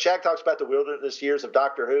 Shag talks about the wilderness years of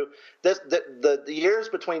Doctor Who. The years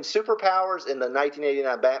between Superpowers and the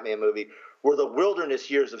 1989 Batman movie were the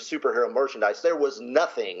wilderness years of superhero merchandise. There was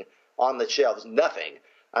nothing on the shelves. Nothing.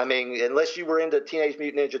 I mean, unless you were into Teenage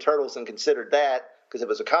Mutant Ninja Turtles and considered that because it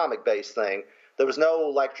was a comic-based thing, there was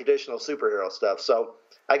no like traditional superhero stuff. So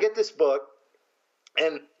I get this book,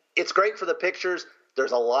 and it's great for the pictures.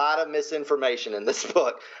 There's a lot of misinformation in this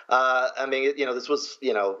book. I mean, this was,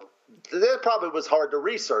 it probably was hard to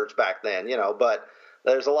research back then, but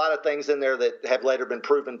there's a lot of things in there that have later been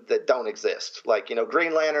proven that don't exist. Like,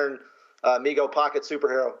 Green Lantern, Mego Pocket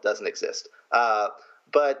Superhero doesn't exist.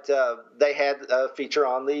 But they had a feature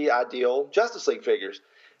on the Ideal Justice League figures.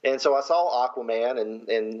 And so I saw Aquaman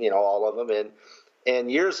and all of them. And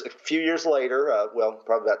a few years later,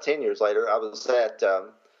 probably about 10 years later, I was at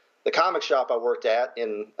the comic shop I worked at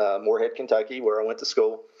in Moorhead, Kentucky, where I went to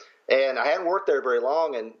school. And I hadn't worked there very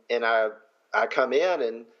long, and I come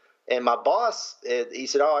in, and my boss, he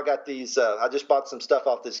said, I got these, I just bought some stuff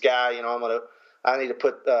off this guy, I need to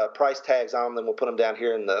put price tags on them, then we'll put them down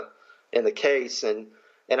here in the case. And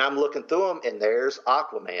I'm looking through them, and there's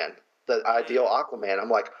Aquaman, the Ideal Aquaman. I'm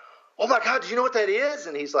like, oh my God, do you know what that is?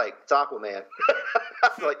 And he's like, it's Aquaman.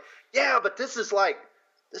 I'm like, yeah, but this is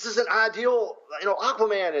an Ideal,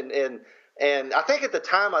 Aquaman, and I think at the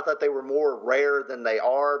time I thought they were more rare than they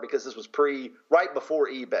are because this was right before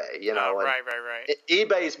eBay, Right.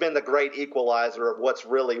 eBay's been the great equalizer of what's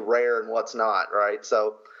really rare and what's not, right?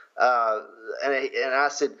 So, and I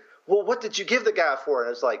said, well, what did you give the guy for?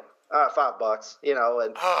 And it's like, $5,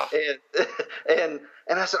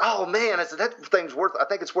 and I said, oh man, I said, that thing's I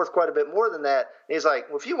think it's worth quite a bit more than that. And he's like,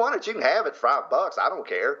 well, if you want it, you can have it for $5. I don't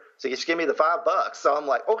care. So you just give me the $5. So I'm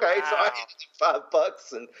like, okay. Wow. So I give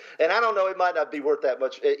 $5 and I don't know, it might not be worth that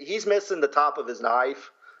much. He's missing the top of his knife,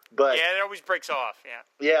 but yeah, it always breaks off.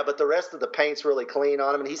 Yeah. But the rest of the paint's really clean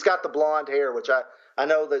on him. And he's got the blonde hair, which I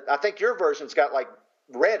know that I think your version's got like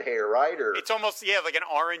red hair, right? Or it's almost like an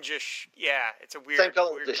orangish. Yeah, it's a weird same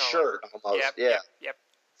color weird as the color. shirt almost. Yep.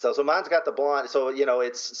 So mine's got the blonde. So and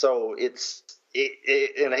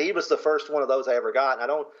he was the first one of those I ever got.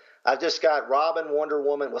 And I've just got Robin, Wonder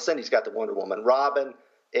Woman. Well, Cindy's got the Wonder Woman, Robin,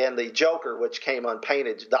 and the Joker, which came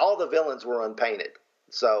unpainted. All the villains were unpainted.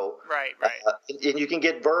 So Right. and you can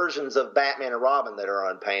get versions of Batman and Robin that are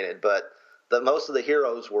unpainted, but most of the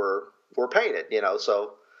heroes were painted.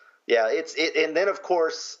 So yeah, and then of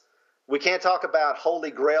course we can't talk about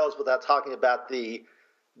Holy Grails without talking about the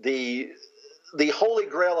Holy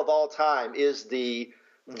Grail of all time is the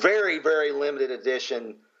very, very limited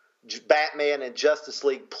edition Batman and Justice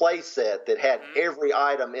League playset that had every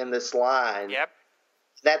item in this line. Yep.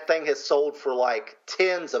 That thing has sold for like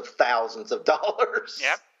tens of thousands of dollars.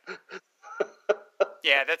 Yep.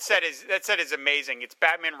 Yeah, that set is amazing. It's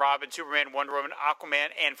Batman, Robin, Superman, Wonder Woman, Aquaman,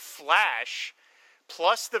 and Flash,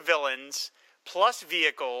 plus the villains, plus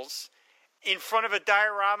vehicles, in front of a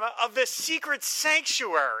diorama of the Secret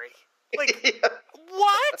Sanctuary. Like, Yeah.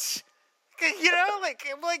 what?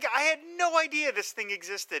 Like I had no idea this thing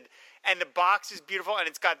existed. And the box is beautiful, and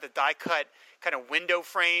it's got the die-cut kind of window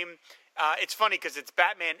frame. It's funny because it's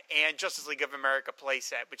Batman and Justice League of America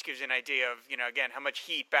playset, which gives you an idea of, again, how much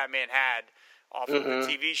heat Batman had off of the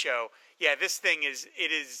TV show. Yeah, this thing is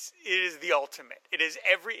the ultimate. It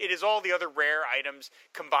is all the other rare items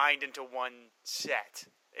combined into one set.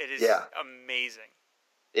 It is amazing.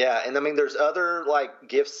 Yeah, and I mean, there's other like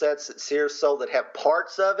gift sets that Sears sold that have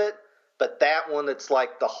parts of it, but that one that's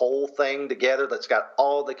like the whole thing together, that's got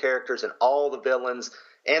all the characters and all the villains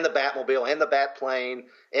and the Batmobile and the Batplane,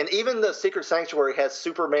 and even the Secret Sanctuary has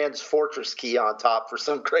Superman's fortress key on top for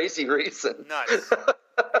some crazy reason. Nuts.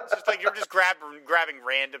 It's just like you're just grabbing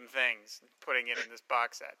random things and putting it in this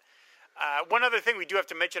box set. One other thing we do have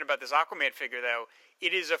to mention about this Aquaman figure, though,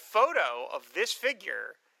 it is a photo of this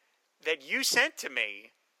figure that you sent to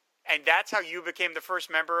me, and that's how you became the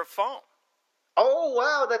first member of Foam. Oh,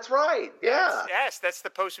 wow, that's right. Yeah. Yes, that's the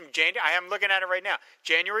post from January. I am looking at it right now.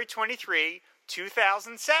 January 23,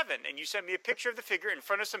 2007. And you sent me a picture of the figure in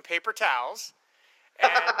front of some paper towels.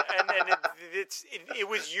 And it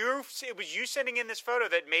was you sending in this photo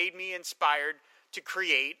that made me inspired to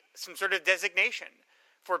create some sort of designation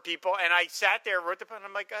for people. And I sat there, wrote the post, and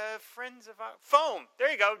I'm like, friends of Foam. There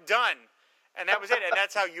you go, done. And that was it. And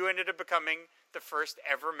that's how you ended up becoming the first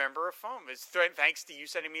ever member of Foam. It's thanks to you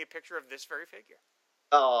sending me a picture of this very figure.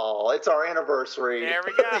 Oh, it's our anniversary. There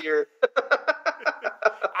we go.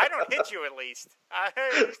 I don't hit you, at least.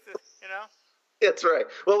 That's right.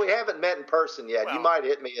 Well, we haven't met in person yet. Well, you might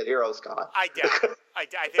hit me at HeroesCon. I doubt. I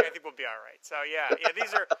think we'll be all right. So yeah.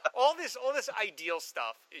 These are all this ideal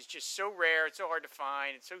stuff is just so rare. It's so hard to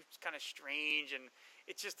find. It's so kind of strange, and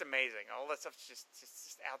it's just amazing. All that stuff's just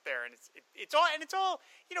out there, and it's all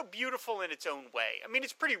beautiful in its own way. I mean,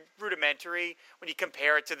 it's pretty rudimentary when you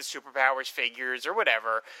compare it to the Superpowers figures or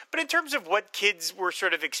whatever. But in terms of what kids were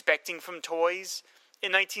sort of expecting from toys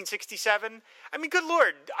in 1967, I mean, good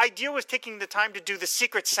Lord, Ideal was taking the time to do the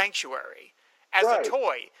Secret Sanctuary as a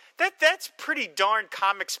toy. That's pretty darn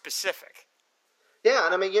comic specific. Yeah,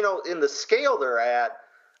 and I mean, in the scale they're at,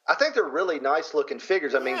 I think they're really nice looking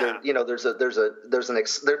figures. I mean, they're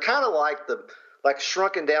kind of like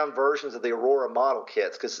shrunken down versions of the Aurora model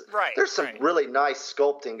kits, because there's some really nice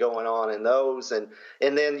sculpting going on in those, and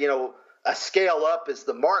then a scale up is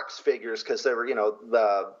the Marx figures, because they were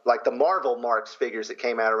the Marvel Marx figures that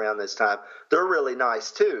came out around this time. They're really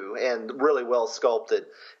nice too, and really well sculpted.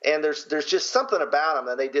 And there's just something about them,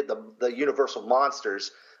 and they did the Universal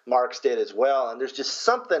Monsters. Marx did as well, and there's just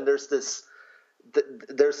something. There's this.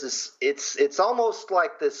 It's almost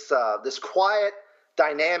like this quiet,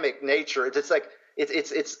 dynamic nature. It's like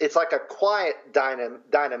it's like a quiet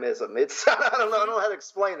dynamism. It's I don't know how to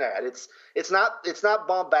explain that. It's not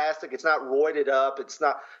bombastic. It's not roided up. It's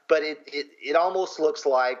not, but it almost looks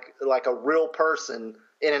like a real person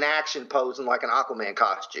in an action pose in like an Aquaman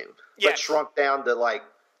costume, but shrunk down to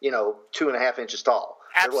 2.5 inches tall.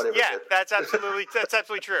 Or whatever. Yeah, that's absolutely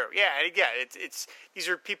true. Yeah, and again, it's these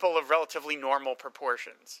are people of relatively normal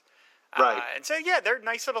proportions, right? And so they're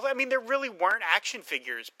nice little. I mean, there really weren't action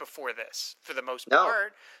figures before this for the most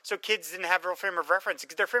part. So kids didn't have a real frame of reference,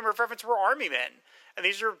 because their frame of reference were Army men, and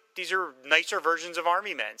these are nicer versions of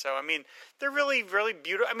Army men. So I mean, they're really, really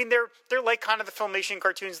beautiful. I mean, they're like kind of the Filmation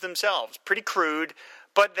cartoons themselves, pretty crude,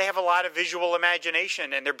 but they have a lot of visual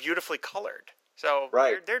imagination, and they're beautifully colored. So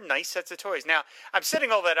they're nice sets of toys. Now, I'm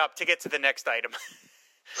setting all that up to get to the next item,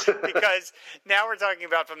 because now we're talking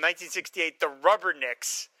about, from 1968, the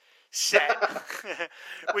Rubbernicks set,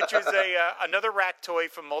 which was another Rack toy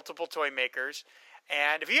from multiple toy makers.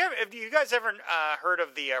 And if you guys ever heard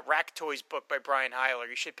of the Rack Toys book by Brian Heiler,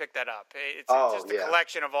 you should pick that up. It's just a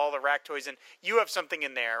collection of all the Rack toys, and you have something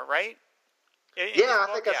in there, right? I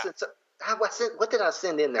think what did I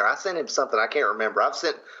send in there? I sent him something. I can't remember. I've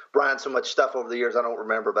sent Brian so much stuff over the years I don't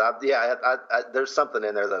remember. But there's something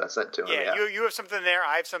in there that I sent to him. Yeah, you have something there.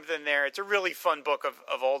 I have something there. It's a really fun book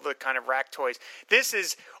of all the kind of rack toys. This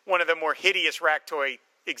is one of the more hideous rack toy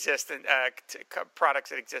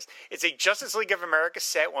products that exist. It's a Justice League of America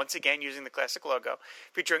set, once again using the classic logo,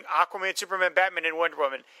 featuring Aquaman, Superman, Batman, and Wonder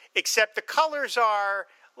Woman, except the colors are,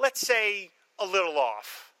 let's say, a little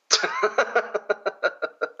off.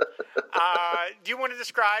 Do you want to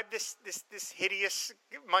describe this hideous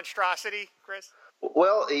monstrosity, Chris?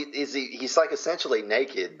 Well, he's like essentially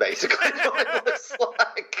naked, basically. It looks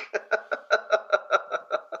like.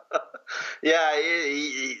 Yeah,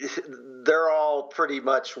 they're all pretty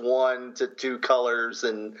much 1 to 2 colors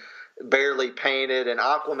and barely painted. And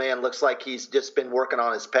Aquaman looks like he's just been working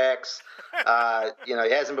on his pecs. He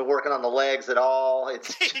hasn't been working on the legs at all. He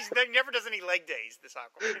never does any leg days, this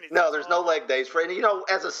Aquaman. No, there's no leg days for any.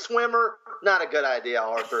 As a swimmer, not a good idea,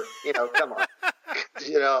 Arthur. Come on.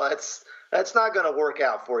 That's not going to work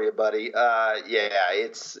out for you, buddy.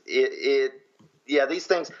 Yeah, these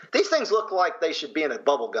things look like they should be in a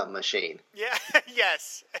bubblegum machine. Yeah,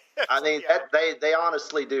 yes. I mean, they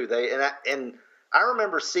honestly do. And I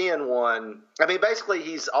remember seeing one. I mean, basically,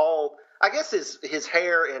 he's all. I guess his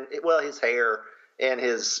hair and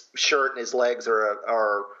his shirt and his legs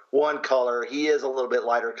are one color. He is a little bit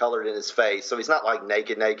lighter colored in his face, so he's not like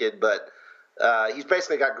naked, but he's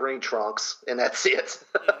basically got green trunks, and that's it.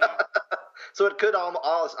 Mm-hmm. So it could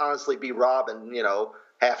honestly be Robin,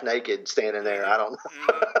 half naked standing there. I don't know.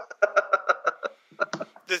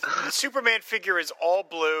 The Superman figure is all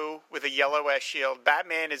blue with a yellow S shield.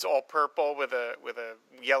 Batman is all purple with a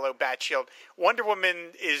yellow bat shield. Wonder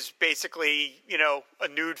Woman is basically, a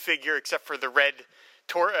nude figure except for the red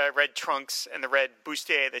trunks and the red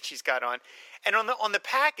bustier that she's got on. And on the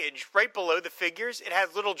package, right below the figures, it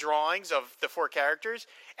has little drawings of the 4 characters,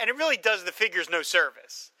 and it really does the figures no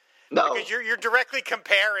service. No. Because you're directly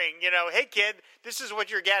comparing, hey kid, this is what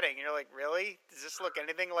you're getting. And you're like, really? Does this look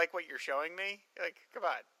anything like what you're showing me? Like, come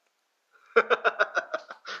on.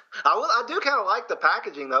 I do kind of like the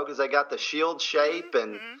packaging though, because they got the shield shape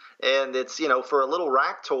and it's for a little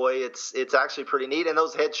rack toy, it's actually pretty neat. And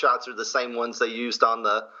those headshots are the same ones they used on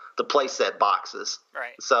the playset boxes.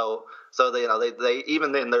 Right. So they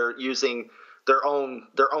even then they're using their own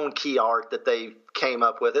key art that they came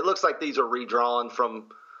up with. It looks like these are redrawn from.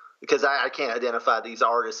 Because I can't identify these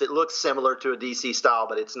artists. It looks similar to a DC style,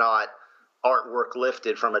 but it's not artwork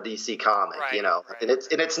lifted from a DC comic, right, Right. And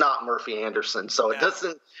it's not Murphy Anderson, so it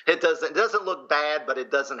doesn't look bad, but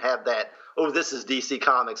it doesn't have that this is DC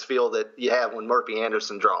Comics feel that you have when Murphy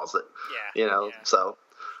Anderson draws it. Yeah. So.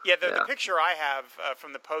 Yeah, the picture I have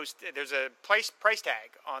from the post, there's a price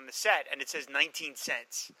tag on the set, and it says 19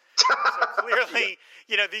 cents. So clearly,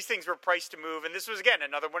 these things were priced to move. And this was, again,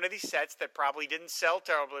 another one of these sets that probably didn't sell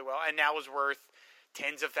terribly well and now is worth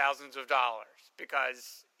tens of thousands of dollars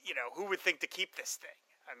because, who would think to keep this thing?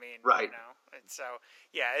 I mean, right. And so,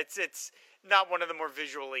 it's not one of the more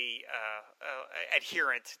visually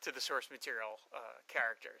adherent to the source material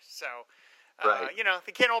characters. So... Right.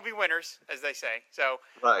 They can't all be winners, as they say. So,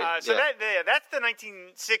 right. That's the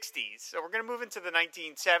 1960s. So we're going to move into the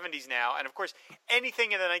 1970s now, and of course,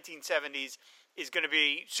 anything in the 1970s is going to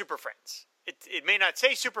be Super Friends. It may not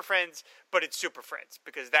say Super Friends, but it's Super Friends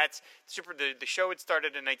because that's the show had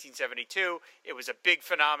started in 1972. It was a big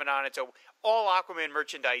phenomenon, and so all Aquaman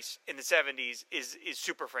merchandise in the 70s is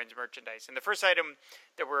Super Friends merchandise. And the first item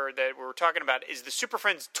that we're talking about is the Super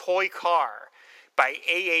Friends toy car by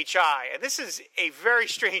AHI. And this is a very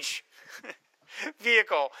strange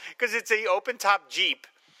vehicle because it's a open-top Jeep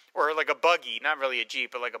or like a buggy, not really a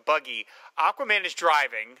Jeep, but like a buggy. Aquaman is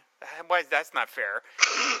driving. Why? That's not fair.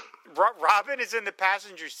 Robin is in the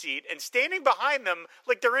passenger seat, and standing behind them,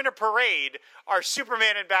 like they're in a parade, are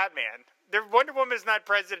Superman and Batman. Wonder Woman is not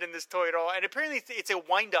present in this toy at all, and apparently it's a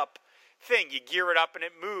wind-up thing. You gear it up and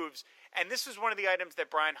it moves. And this was one of the items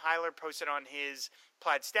that Brian Heiler posted on his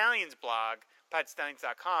Plaid Stallions blog,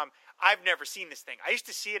 PlaidStallions.com. I've never seen this thing. I used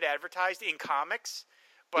to see it advertised in comics,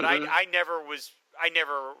 but if I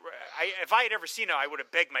had ever seen it, I would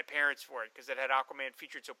have begged my parents for it because it had Aquaman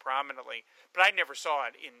featured so prominently. But I never saw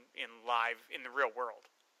it in live in the real world.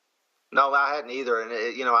 No, I hadn't either. And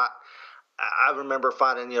I remember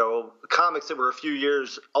finding comics that were a few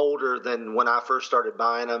years older than when I first started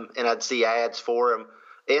buying them, and I'd see ads for them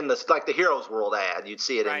in the Heroes World ad. You'd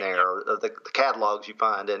see it in there, or the catalogs you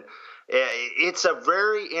find, and it's a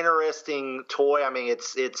very interesting toy. I mean,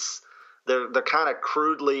 they're kind of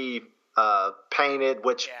crudely painted,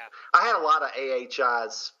 which I had a lot of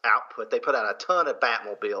AHI's output. They put out a ton of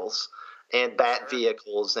Batmobiles, and Bat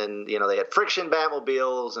vehicles, and they had friction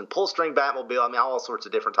Batmobiles and pull string Batmobile. I mean, all sorts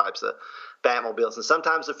of different types of Batmobiles, and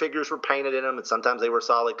sometimes the figures were painted in them, and sometimes they were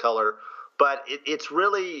solid color. But it's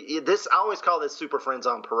really this. I always call this Super Friends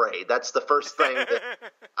on Parade. That's the first thing.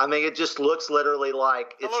 I mean, it just looks literally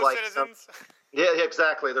like it's Hello, like citizens. Yeah,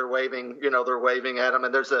 exactly. They're waving. They're waving at them.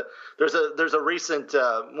 And there's a recent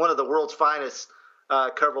one of the world's finest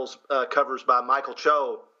covers by Michael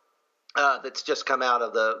Cho that's just come out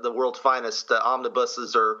of the world's finest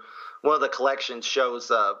omnibuses, or one of the collections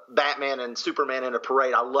shows Batman and Superman in a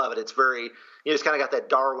parade. I love it. It's very, it's kind of got that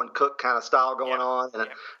Darwin Cook kind of style going on.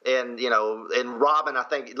 And and Robin, I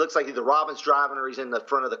think it looks like either Robin's driving or he's in the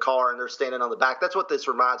front of the car and they're standing on the back. That's what this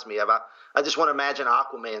reminds me of. I just want to imagine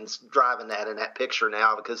Aquaman's driving that in that picture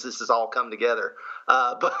now, because this has all come together.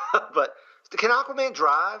 But can Aquaman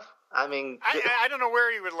drive? I mean, I don't know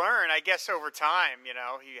where he would learn. I guess over time,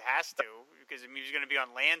 he has to, because he was going to be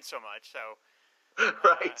on land so much. So,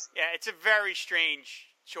 right? Yeah, it's a very strange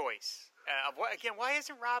choice. Why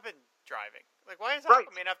isn't Robin driving? Like, why does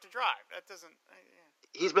Aquaman have to drive? That doesn't.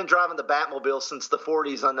 He's been driving the Batmobile since the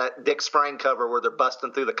 40s on that Dick Sprang cover where they're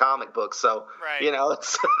busting through the comic books. So,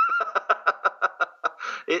 it's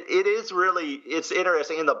it is really, it's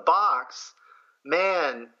interesting. In the box,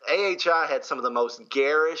 man, AHI had some of the most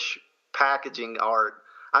garish packaging art.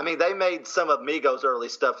 I mean, they made some of Mego's early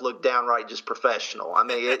stuff look downright just professional. I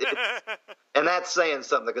mean, and that's saying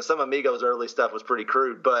something, because some of Mego's early stuff was pretty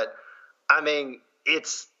crude. But, I mean,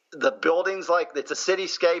 it's the buildings, like, it's a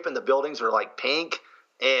cityscape, and the buildings are, like, pink.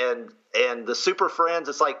 And the Super Friends,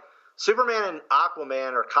 it's like Superman and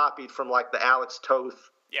Aquaman are copied from, like, the Alex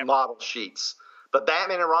Toth model sheets. But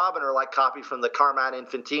Batman and Robin are, like, copied from the Carmine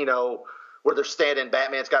Infantino, where they're standing,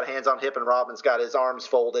 Batman's got hands on hip and Robin's got his arms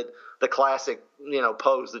folded, the classic,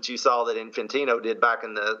 pose that you saw that Infantino did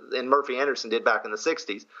and Murphy Anderson did back in the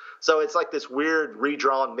 60s. So it's like this weird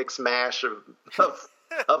redrawn mix mash of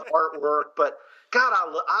artwork. But God,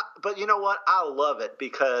 but you know what? I love it,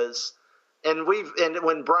 because and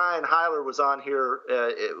when Brian Heiler was on here,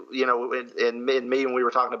 and me, when we were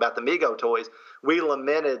talking about the Mego toys, we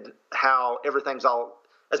lamented how everything's all,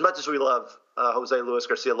 as much as we love Jose Luis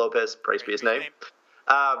Garcia Lopez, praise be his name.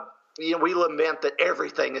 We lament that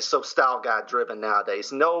everything is so style guide driven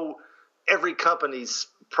nowadays. Every company's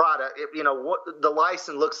product, the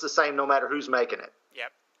license looks the same no matter who's making it.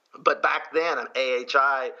 Yep. But back then, an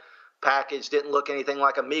AHI package didn't look anything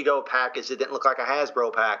like a Mego package. It didn't look like a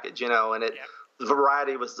Hasbro package, and the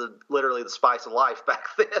variety was literally the spice of life back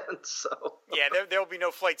then. So there'll be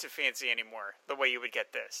no Flights of Fancy anymore. The way you would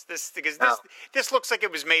get this this looks like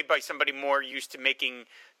it was made by somebody more used to making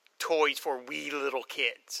toys for wee little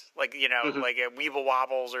kids, like like a Weeble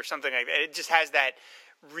Wobbles or something like that. It just has that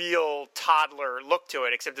real toddler look to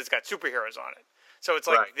it, except it's got superheroes on it. So it's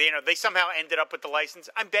like they somehow ended up with the license.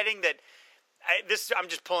 I'm betting that I'm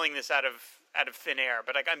just pulling this out of thin air,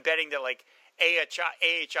 but like I'm betting that like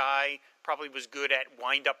AHI probably was good at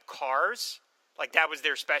wind-up cars. Like, that was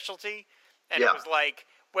their specialty. And it was like,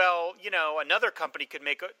 well, another company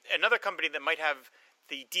that might have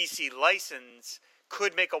the DC license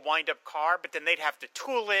could make a wind-up car, but then they'd have to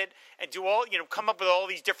tool it and do all, come up with all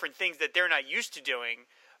these different things that they're not used to doing.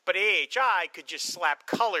 But AHI could just slap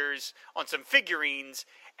colors on some figurines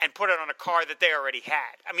and put it on a car that they already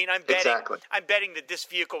had. I mean, I'm betting that this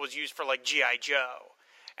vehicle was used for, like, G.I. Joe.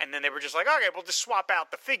 And then they were just like, okay, we'll just swap out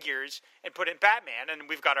the figures and put in Batman, and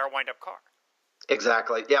we've got our wind-up car.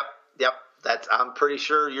 Exactly. Yep. I'm pretty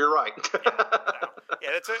sure you're right.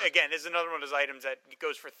 There's another one of those items that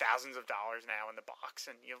goes for thousands of dollars now in the box,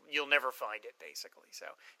 and you'll never find it, basically. So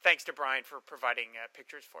thanks to Brian for providing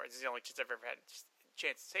pictures for it. This is the only chance I've ever had a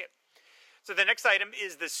chance to see it. So the next item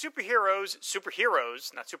is the Superheroes,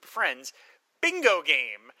 not Super Friends, bingo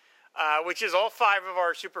game. Which is all 5 of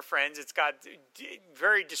our Super Friends. It's got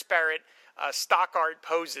very disparate stock art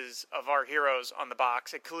poses of our heroes on the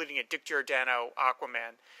box, including a Dick Giordano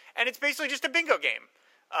Aquaman. And it's basically just a bingo game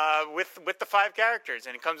with the 5 characters.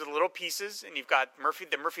 And it comes with little pieces, and you've got the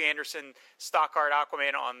Murphy Anderson stock art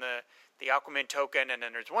Aquaman on the Aquaman token, and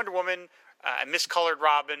then there's Wonder Woman, a miscolored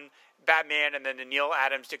Robin, Batman, and then the Neil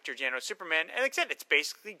Adams Dick Giordano Superman. And like I said, it's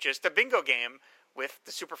basically just a bingo game with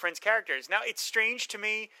the Super Friends characters. Now, it's strange to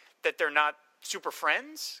me that they're not Super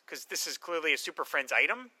Friends, because this is clearly a Super Friends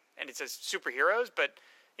item, and it says superheroes, but,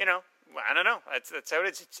 I don't know. That's how it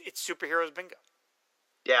is. It's superheroes bingo.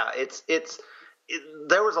 Yeah,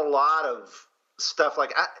 there was a lot of stuff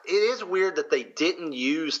like, it is weird that they didn't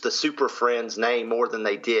use the Super Friends name more than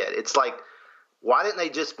they did. It's like, why didn't they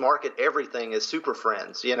just market everything as Super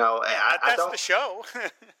Friends? That's the show.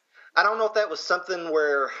 I don't know if that was something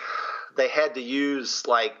where they had to use,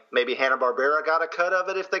 like, maybe Hanna-Barbera got a cut of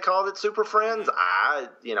it if they called it Super Friends. I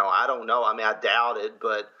don't know. I mean, I doubt it,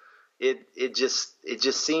 but it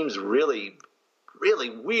just seems really,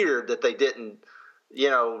 really weird that they didn't,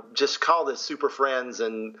 just call this Super Friends.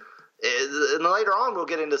 And later on we'll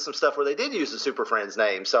get into some stuff where they did use the Super Friends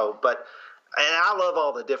name. So, and I love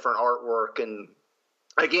all the different artwork. And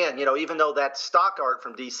again, even though that's stock art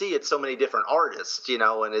from DC, it's so many different artists,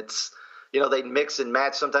 and it's, they mix and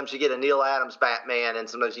match. Sometimes you get a Neil Adams Batman, and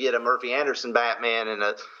sometimes you get a Murphy Anderson Batman, and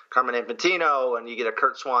a Carmen Infantino, and you get a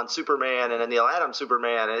Kurt Swan Superman, and a Neil Adams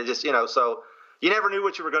Superman, and it just, so you never knew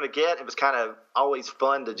what you were going to get. It was kind of always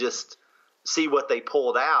fun to just see what they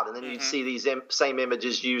pulled out, and then you'd see these same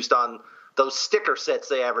images used on those sticker sets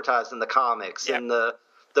they advertised in the comics, and the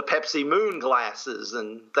Pepsi Moon glasses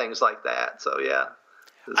and things like that. So yeah,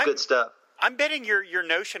 it was good stuff. I'm betting your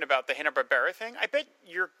notion about the Hanna-Barbera thing, I bet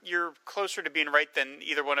you're closer to being right than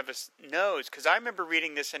either one of us knows, because I remember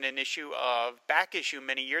reading this in an issue of Back Issue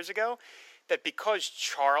many years ago, that because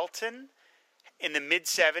Charlton in the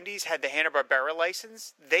mid-'70s had the Hanna-Barbera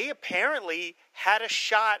license, they apparently had a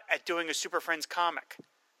shot at doing a Super Friends comic.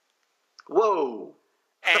 Whoa.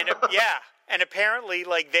 And and apparently,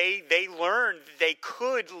 like, they learned they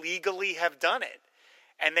could legally have done it,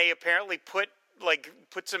 and they apparently put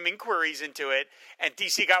some inquiries into it, and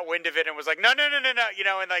DC got wind of it and was like, no,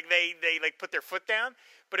 and like they like put their foot down.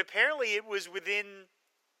 But apparently it was within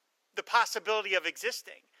the possibility of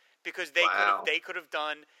existing, because they could have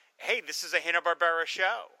done, hey, this is a Hanna-Barbera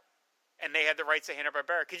show, and they had the rights to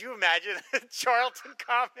Hanna-Barbera. Could you imagine a Charlton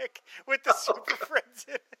comic with the Super Friends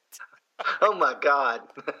in it? Oh my God!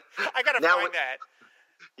 I gotta find that.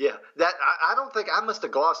 Yeah, that I don't think, I must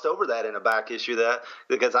have glossed over that in a back issue,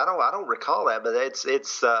 because I don't recall that, but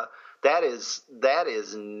that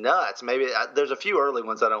is nuts. Maybe there's a few early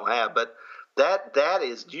ones I don't have, but that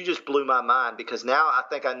is, you just blew my mind, because now I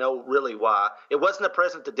think I know really why. It wasn't a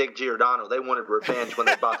present to Dick Giordano. They wanted revenge when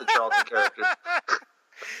they bought the Charlton characters.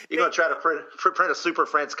 You're going to try to print a Super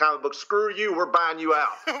Friends comic book. Screw you, we're buying you out.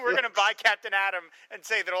 We're going to buy Captain Atom and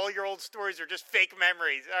say that all your old stories are just fake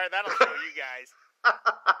memories. All right, that'll show you guys.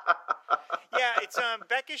 Yeah, it's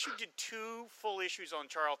Beck Issue did 2 full issues on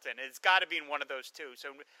Charlton. It's got to be in one of those 2. So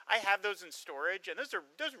I have those in storage, and those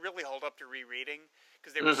really hold up to rereading,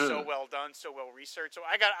 because they were so well done, so well researched. So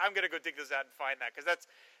I'm gonna go dig those out and find that, because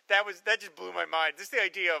that just blew my mind. Just the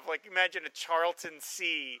idea of, like, imagine a Charlton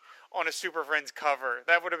C on a Super Friends cover.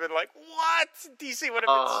 That would have been like, what? DC would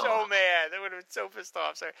have been so mad. They would have been so pissed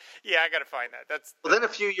off. So yeah, I gotta find that. Well, then a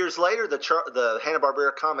few years later, the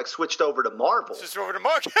Hanna-Barbera comic switched over to Marvel. Switched over to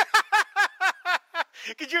Marvel.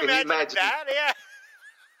 Could you imagine that? Yeah.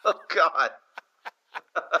 Oh God.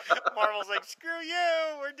 Marvel's like, screw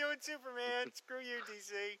you, we're doing Superman. Screw you,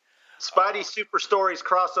 DC. Spidey Super Stories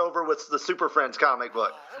crossover with the Super Friends comic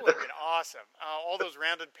book. That would have been awesome. All those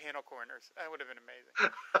rounded panel corners. That would have been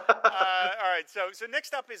amazing. All right, so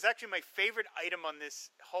next up is actually my favorite item on this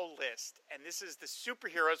whole list, and this is the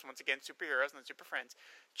Superheroes, once again, Superheroes and the Super Friends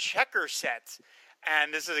checker set.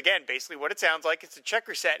 And this is, again, basically what it sounds like. It's a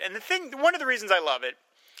checker set. And one of the reasons I love it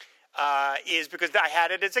is because I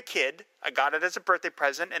had it as a kid. I got it as a birthday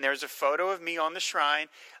present, and there's a photo of me on the shrine,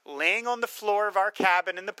 laying on the floor of our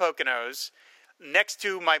cabin in the Poconos, next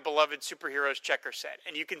to my beloved Superheroes checker set.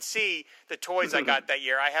 And you can see the toys I got that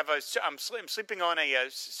year. I'm sleeping on a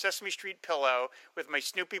Sesame Street pillow with my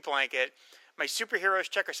Snoopy blanket, my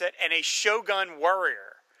Superheroes checker set, and a Shogun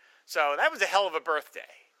Warrior. So that was a hell of a birthday.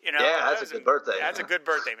 Yeah, that's a good birthday. That's a good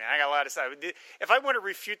birthday, man. I got a lot of stuff. If I want to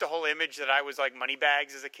refute the whole image that I was like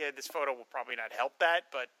Moneybags as a kid, this photo will probably not help that.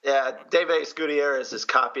 But yeah, Dave Ace Gutierrez is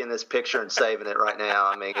copying this picture and saving it right now.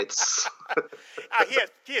 I mean, it's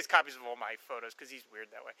he has copies of all my photos because he's weird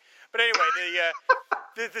that way. But anyway,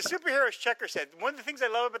 the Superheroes checker set. One of the things I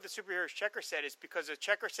love about the Superheroes checker set is because a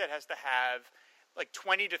checker set has to have like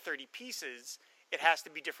 20 to 30 pieces. It has to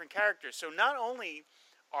be different characters. So not only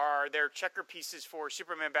are there checker pieces for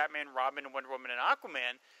Superman, Batman, Robin, Wonder Woman, and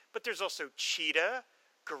Aquaman, but there's also Cheetah,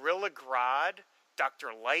 Gorilla Grodd,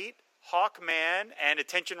 Dr. Light, Hawkman, and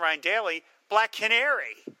attention Ryan Daly, Black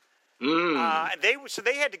Canary. And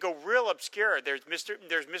they had to go real obscure. There's Mr.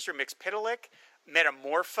 Mxyzptlk,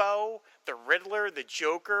 Metamorpho, the Riddler, the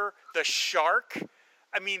Joker, the Shark.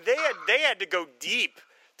 I mean, they had to go deep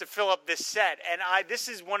to fill up this set, and I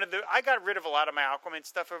got rid of a lot of my Aquaman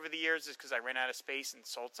stuff over the years just because I ran out of space and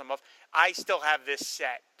sold some off. I still have this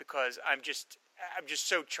set because I'm just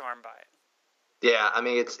so charmed by it. Yeah, I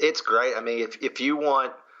mean it's great. I mean if you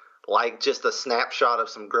want like just a snapshot of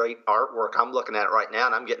some great artwork. I'm looking at it right now,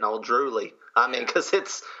 and I'm getting all drooly. I mean, because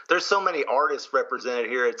there's so many artists represented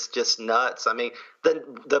here. It's just nuts. I mean,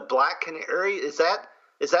 the Black Canary, is that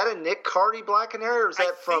a Nick Cardy Black Canary, or is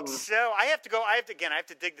that from? I think so. I have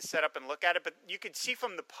to dig the setup and look at it. But you can see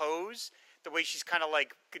from the pose, the way she's kind of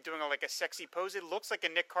like doing like a sexy pose. It looks like a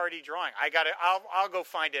Nick Cardy drawing. I'll go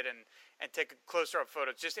find it and take a closer up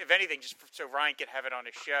photo. Just if anything, just so Ryan can have it on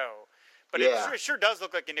his show. But it sure does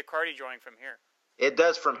look like a Nick Cardy drawing from here. It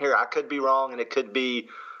does from here. I could be wrong, and it could be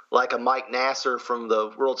like a Mike Nasser from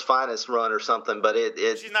the World's Finest run or something. But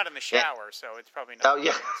she's not in the shower, so it's probably not. Oh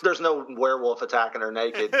yeah, there's no werewolf attacking her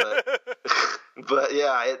naked. But but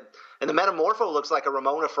yeah, and the Metamorpho looks like a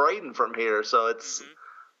Ramona Fradon from here. So it's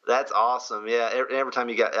that's awesome. Yeah, every time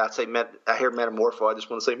I hear Metamorpho, I just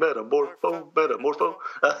want to say Metamorpho.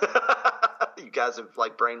 You guys have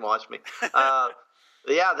like brainwashed me.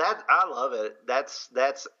 Yeah, I love it. That's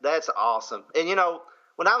awesome. And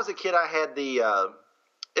when I was a kid, I had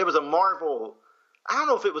it was a Marvel. I don't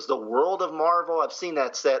know if it was the World of Marvel. I've seen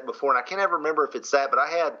that set before, and I can't ever remember if it's that. But I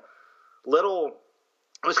had little.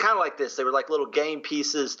 It was kind of like this. They were like little game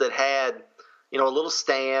pieces that had, a little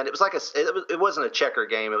stand. It was like it wasn't a checker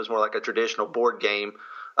game. It was more like a traditional board game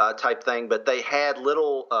type thing. But they had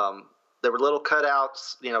little. There were little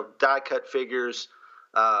cutouts. Die cut figures.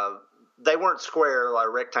 They weren't square, like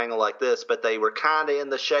rectangle like this, but they were kind of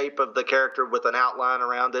in the shape of the character with an outline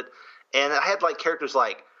around it. And I had like characters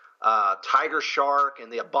like Tiger Shark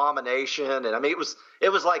and the Abomination, and I mean it was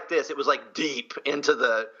like this. It was like deep into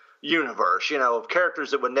the universe, of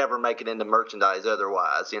characters that would never make it into merchandise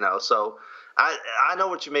otherwise. So I know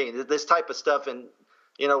what you mean. This type of stuff, and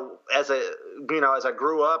as I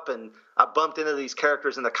grew up and I bumped into these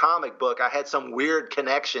characters in the comic book, I had some weird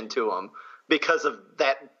connection to them because of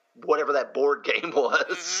that. Whatever that board game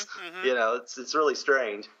was, it's really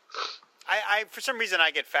strange. I for some reason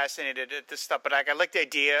I get fascinated at this stuff, but I like the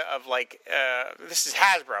idea of like this is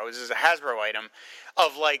Hasbro. This is a Hasbro item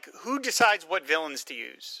of like who decides what villains to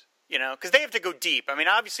do because they have to go deep. I mean,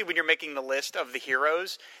 obviously when you're making the list of the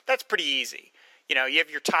heroes, that's pretty easy. You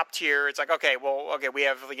have your top tier. It's like we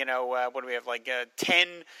have what do we have like 10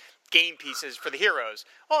 game pieces for the heroes.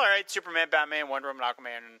 Well, all right, Superman, Batman, Wonder Woman,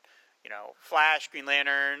 Aquaman, and Flash, Green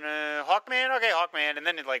Lantern, Hawkman, okay, Hawkman, and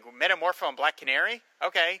then like Metamorpho and Black Canary,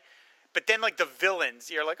 okay. But then like the villains,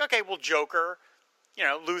 you're like, okay, well, Joker,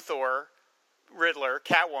 Luthor, Riddler,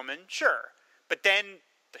 Catwoman, sure. But then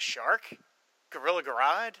the Shark, Gorilla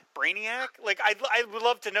Grodd, Brainiac, like I would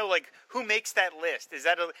love to know like who makes that list. Is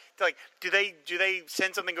that do they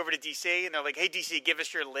send something over to DC and they're like, hey DC, give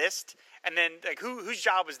us your list, and then like whose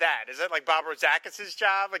job was that? Is that like Bob Rozakis'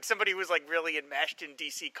 job, like somebody who was like really enmeshed in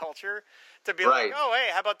DC culture to be like, oh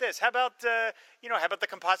hey, how about this? How about how about the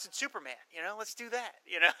composite Superman? Let's do that.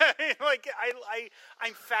 Like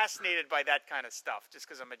I'm fascinated by that kind of stuff just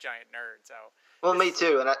because I'm a giant nerd. So well, me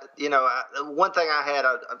too. And one thing I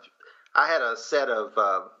had a set of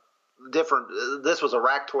different. This was a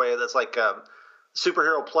rack toy that's like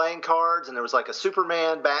superhero playing cards, and there was like a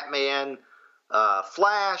Superman, Batman,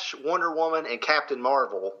 Flash, Wonder Woman, and Captain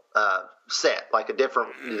Marvel set, like a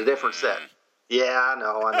different set. Yeah, I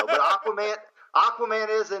know. But Aquaman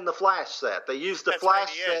is in the Flash set. They used the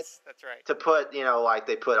Flash set to put, like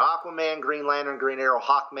they put Aquaman, Green Lantern, Green Arrow,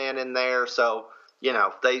 Hawkman in there. So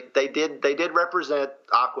they did represent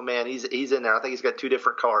Aquaman. He's in there. I think he's got 2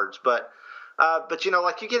 different cards, but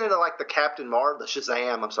like you get into like the Captain Marvel, the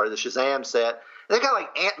Shazam set. And they got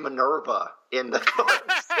like Aunt Minerva in the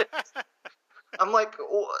cards. I'm like,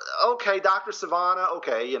 okay, Dr. Sivana,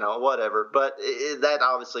 okay, whatever. But that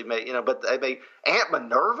obviously made, but I mean, Aunt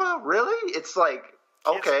Minerva, really? It's like,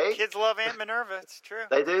 okay. Kids love Aunt Minerva. It's true.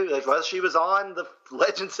 They do. Well, she was on the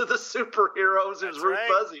Legends of the Superheroes. It was Ruth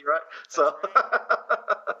Fuzzy, right? So.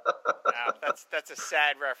 Wow, that's a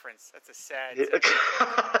sad reference. That's a sad.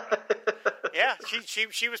 Yeah,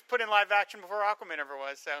 she was put in live action before Aquaman ever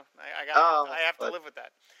was. So I have to live with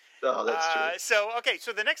that. Oh, that's true.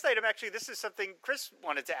 So the next item, actually, this is something Chris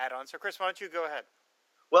wanted to add on. So Chris, why don't you go ahead?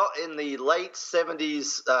 Well, in the late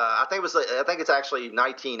 70s, I think it's actually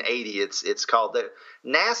 1980. It's called.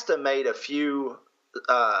 NASTA made a few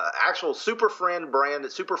actual Super Friends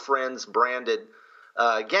branded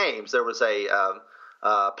games. There was a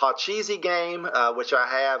Pachisi game, which I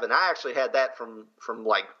have, and I actually had that from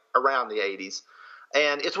like around the 80s.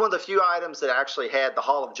 And it's one of the few items that actually had the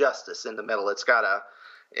Hall of Justice in the middle. It's got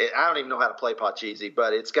I don't even know how to play Pachisi,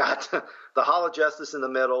 but it's got the Hall of Justice in the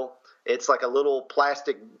middle. It's like a little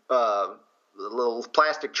plastic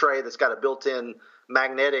tray that's got a built-in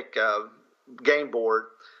magnetic game board,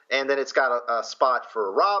 and then it's got a spot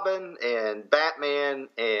for Robin and Batman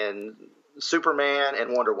and Superman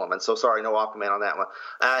and Wonder Woman. So sorry, no Aquaman on that one.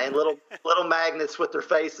 And little magnets with their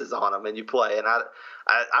faces on them, and you play. And I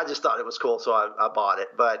just thought it was cool, so I bought it.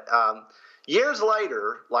 But years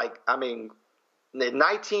later, in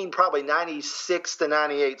probably 96 to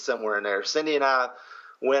 98, somewhere in there, Cindy and I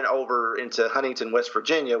went over into Huntington, West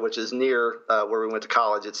Virginia, which is near where we went to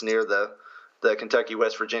college. It's near the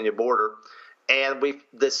Kentucky-West Virginia border. And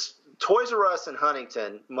this Toys R Us in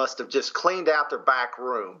Huntington must have just cleaned out their back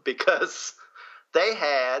room because they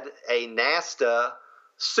had a NASTA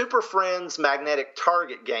Super Friends Magnetic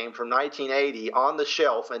Target game from 1980 on the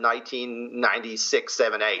shelf in 1996,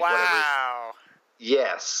 7, 8. Wow.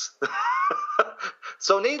 Yes.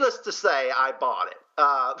 So needless to say, I bought it.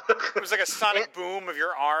 It was like a sonic boom of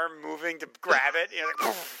your arm moving to grab it. You know,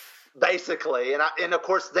 like, basically. And of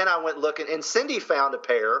course, then I went looking, and Cindy found a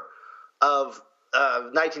pair of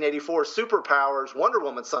 1984 Superpowers Wonder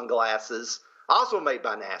Woman sunglasses, also made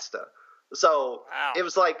by NASTA. So wow. It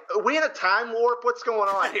was like, are we in a time warp? What's going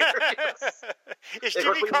on here? Is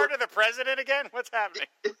Jimmy Carter the president again? What's happening?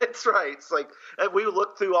 That's right. It's like, we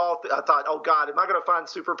looked through I thought, oh God, am I going to find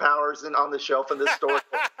Superpowers on the shelf in this store?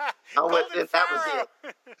 I went, and that was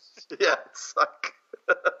it. Yeah, it's like,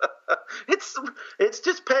 it's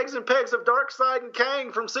just pegs and pegs of Darkseid and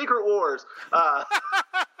Kang from Secret Wars.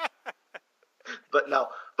 But no,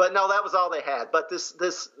 that was all they had. But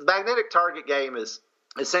this magnetic target game is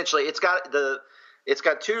essentially it's got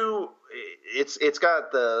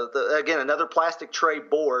again another plastic tray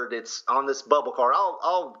board. It's on this bubble card.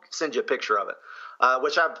 I'll send you a picture of it,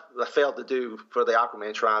 which I failed to do for the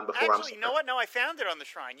Aquaman Shrine before. Actually, you know what? No, I found it on the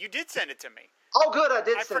Shrine. You did send it to me. Oh, good.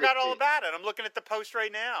 I forgot all about it. I'm looking at the post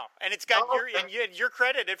right now, and it's got you're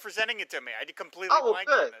credited for sending it to me. I did completely blanked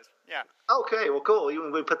on this. Yeah. Okay. Well, cool.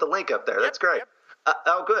 We put the link up there. Yep, that's great. Yep.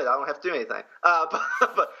 Good. I don't have to do anything.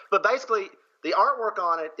 But basically, the artwork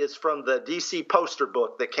on it is from the DC poster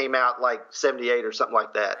book that came out like 78 or something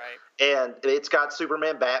like that. Right. And it's got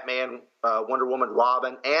Superman, Batman, Wonder Woman,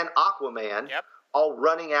 Robin, and Aquaman all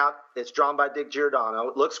running out. It's drawn by Dick Giordano.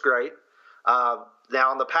 It looks great. Now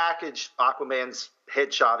on the package, Aquaman's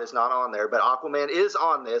headshot is not on there, but Aquaman is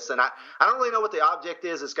on this. And I don't really know what the object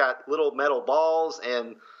is. It's got little metal balls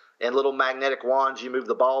and little magnetic wands. You move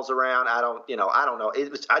the balls around. I don't know.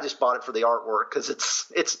 I just bought it for the artwork because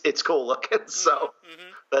it's cool looking. So,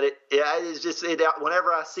 but it's just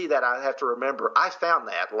whenever I see that, I have to remember I found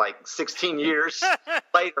that like 16 years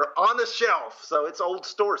later on the shelf. So it's old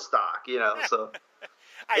store stock, so.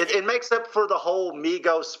 It makes up for the whole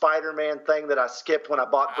Mego Spider-Man thing that I skipped when I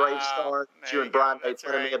bought Gravestorm. You and Brian made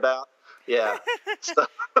fun of me about. Yeah. So.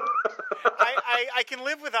 I can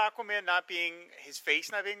live with Aquaman his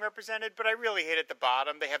face not being represented, but I really hate at the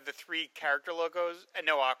bottom. They have the 3 character logos and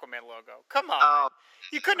no Aquaman logo. Come on.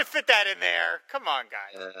 You couldn't have fit that in there. Come on,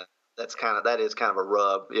 guys. Yeah. That is kind of a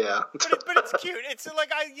rub, yeah. But it's cute. It's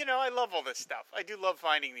like I love all this stuff. I do love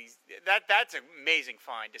finding these. That's an amazing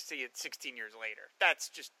find to see it 16 years later. That's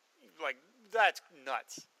just that's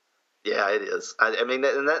nuts. Yeah, it is. I mean,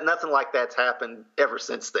 nothing like that's happened ever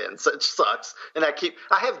since then. So it sucks. And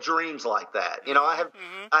I have dreams like that.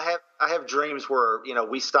 I have dreams where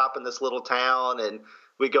we stop in this little town and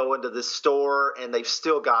we go into this store and they've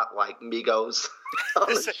still got like Migos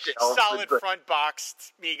on the shelf. Solid front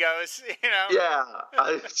boxed Migos, Yeah,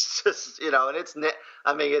 it's just and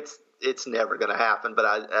it's never going to happen, but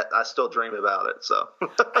I still dream about it. So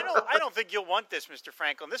I don't think you'll want this, Mr.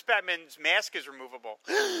 Franklin. This Batman's mask is removable.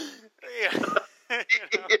 Yeah,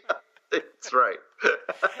 that's right.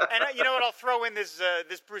 And you know what? I'll throw in this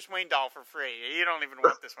Bruce Wayne doll for free. You don't even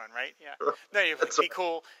want this one, right? Yeah. No, be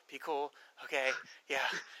cool. Be cool. Okay. Yeah.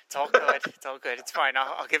 It's all good. It's all good. It's fine.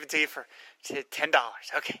 I'll give it to you for $10. Okay.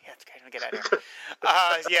 Yeah, that's okay. I'll get out of here.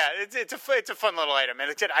 Yeah. It's a fun little item. And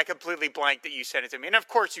like I said, I completely blanked that you sent it to me, and of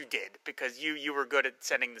course you did because you were good at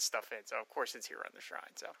sending the stuff in. So of course it's here on the Shrine.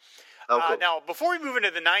 So cool. Now before we move into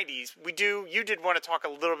the 90s, you did want to talk a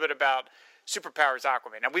little bit about Superpowers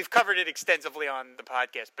Aquaman. Now, we've covered it extensively on the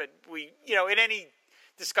podcast, but in any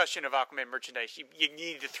discussion of Aquaman merchandise, you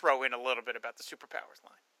need to throw in a little bit about the Superpowers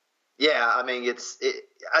line. Yeah, I mean,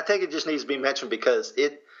 I think it just needs to be mentioned because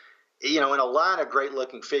in a line of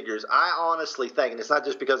great-looking figures, I honestly think, and it's not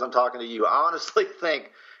just because I'm talking to you, I honestly think,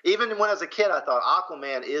 even when I was a kid, I thought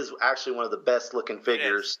Aquaman is actually one of the best-looking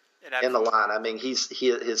figures in the line. I mean,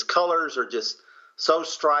 his colors are just so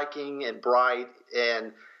striking and bright,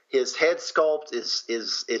 and his head sculpt is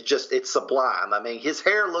just, it's sublime. I mean, his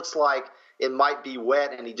hair looks like it might be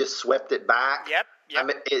wet and he just swept it back. Yep. I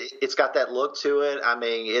mean, it's got that look to it. I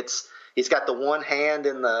mean, he's got the one hand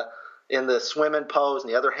in the in the swimming pose,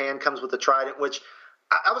 and the other hand comes with the trident. Which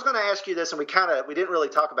I was going to ask you this, and we didn't really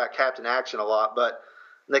talk about Captain Action a lot, but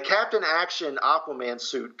the Captain Action Aquaman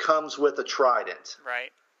suit comes with a trident.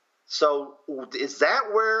 Right. So is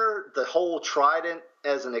that where the whole trident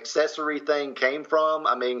as an accessory thing came from?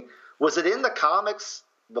 I mean, was it in the comics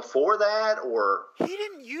before that, or he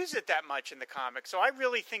didn't use it that much in the comics? So I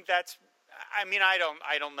really think that's. I mean, I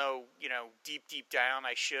don't know. Deep down,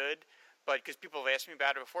 I should, but because people have asked me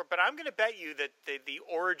about it before. But I'm going to bet you that the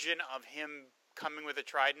origin of him coming with a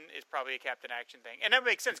trident is probably a Captain Action thing, and that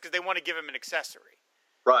makes sense because they want to give him an accessory.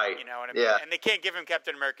 Right. You know what I mean? Yeah. And they can't give him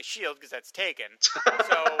Captain America's shield because that's taken.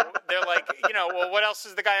 So they're like, well, what else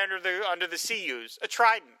does the guy under the sea use? A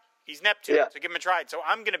trident. He's Neptune, so give him a trident. So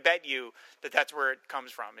I'm going to bet you that that's where it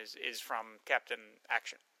comes from, is from Captain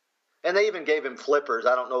Action. And they even gave him flippers.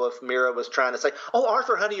 I don't know if Mira was trying to say, "Oh,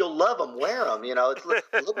 Arthur, honey, you'll love them. Wear them. It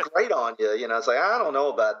look great on you." It's like, I don't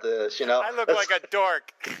know about this. I look like a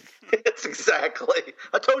dork. It's exactly.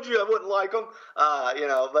 I told you I wouldn't like them.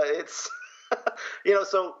 But it's.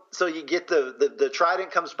 So you get the trident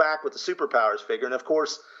comes back with the superpowers figure, and of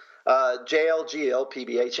course, JLGL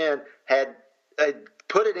PBHN had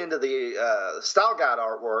put it into the Style Guide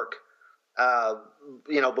artwork,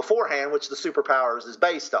 beforehand, which the superpowers is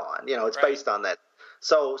based on. It's right. based on that.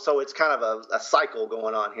 So it's kind of a cycle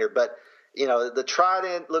going on here, but. The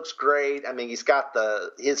trident looks great. I mean, he's got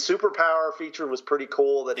his superpower feature was pretty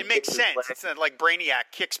cool. That it makes sense. It's not like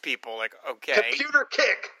Brainiac kicks people. Like, okay, computer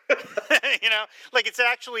kick. Like it's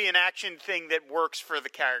actually an action thing that works for the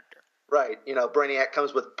character. Right. Brainiac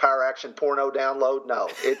comes with power action porno download. No,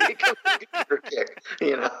 it comes with computer kick.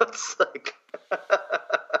 It's like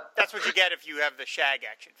that's what you get if you have the Shag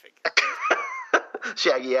action figure.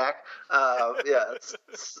 Shaggy-ack. Yeah.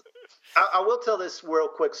 I will tell this real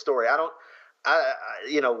quick story.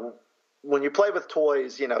 When you play with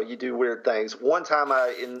toys, you do weird things. One time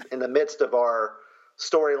in the midst of our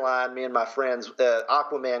storyline, me and my friends,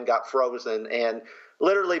 Aquaman got frozen and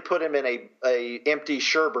literally put him in a empty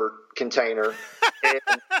sherbet container and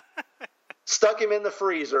stuck him in the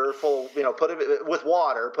freezer put him with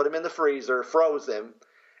water, put him in the freezer, froze him.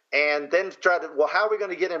 And then tried to, how are we going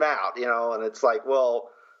to get him out? And it's like, we'll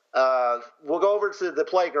go over to the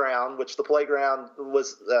playground, which the playground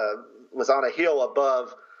was on a hill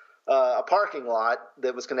above a parking lot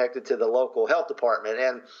that was connected to the local health department.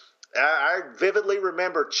 And I vividly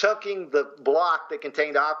remember chunking the block that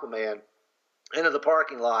contained Aquaman into the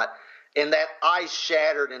parking lot, and that ice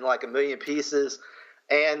shattered in like a million pieces.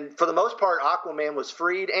 And for the most part, Aquaman was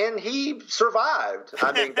freed, and he survived.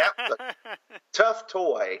 I mean, that was a tough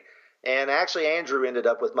toy. And actually, Andrew ended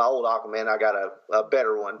up with my old Aquaman. I got a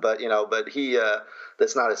better one, but he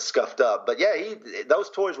that's not as scuffed up. But yeah, those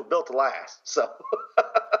toys were built to last. So.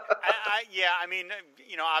 I mean,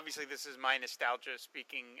 obviously this is my nostalgia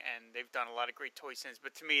speaking, and they've done a lot of great toys since.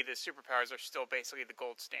 But to me, the superpowers are still basically the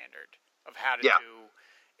gold standard of how to do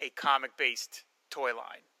a comic-based toy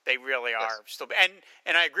line. They really are still,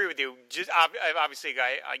 and I agree with you. Just obviously,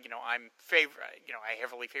 I'm I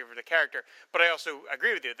heavily favor the character, but I also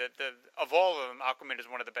agree with you that of all of them, Aquaman is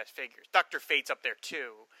one of the best figures. Dr. Fate's up there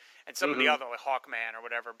too, and some of the other, like Hawkman or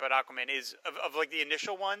whatever. But Aquaman is of like the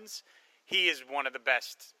initial ones, he is one of the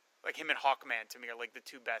best. Like him and Hawkman to me are like the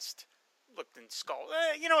two best looked in Skull.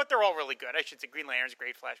 You know what? They're all really good. I should say Green Lantern's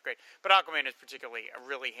great, Flash great, but Aquaman is particularly a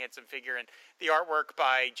really handsome figure, and the artwork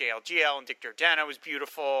by JLGL and Dick Giordano is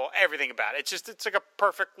beautiful. Everything about it. It's like a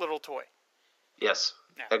perfect little toy. Yes,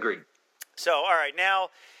 agreed. So, all right, now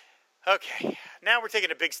we're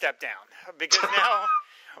taking a big step down because now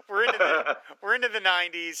we're into the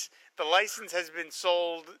 90s. The license has been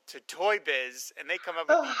sold to Toy Biz, and they come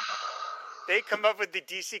up with the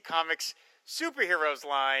DC Comics Superheroes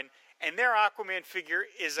line. And their Aquaman figure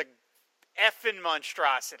is a effing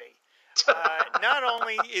monstrosity. Not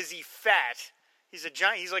only is he fat, he's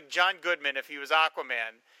like John Goodman if he was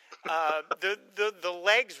Aquaman. The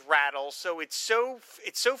legs rattle, so it's so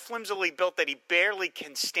flimsily built that he barely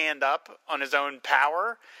can stand up on his own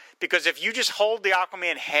power. Because if you just hold the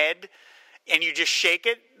Aquaman head and you just shake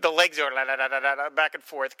it, the legs are back and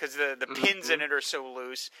forth because the pins in it are so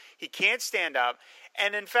loose. He can't stand up,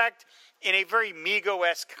 and in fact, in a very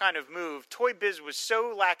Mego-esque kind of move, Toy Biz was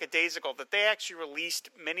so lackadaisical that they actually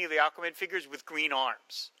released many of the Aquaman figures with green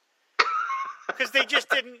arms. Because they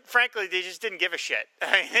just didn't give a shit.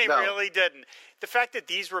 They really didn't. The fact that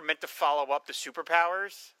these were meant to follow up the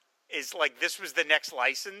superpowers is like this was the next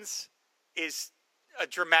license is a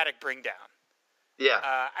dramatic bring down. Yeah.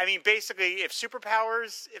 I mean, basically, if the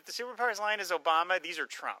superpowers line is Obama, these are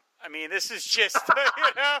Trump. I mean, this is just,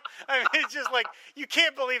 I mean, it's just like, you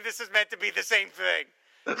can't believe this is meant to be the same thing.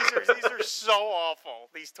 These are so awful.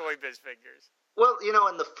 These Toy Biz figures. Well,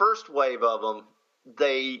 in the first wave of them,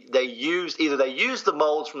 they used the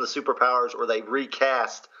molds from the superpowers or they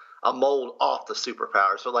recast a mold off the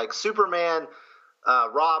superpowers. So like Superman,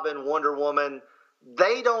 Robin, Wonder Woman,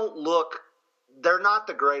 they're not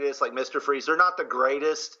the greatest. Like Mr. Freeze, they're not the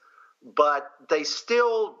greatest, but they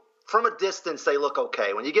still, from a distance, they look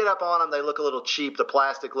okay. When you get up on them, they look a little cheap. The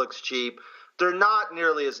plastic looks cheap. They're not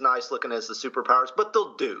nearly as nice looking as the superpowers, but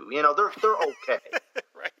they'll do. They're okay.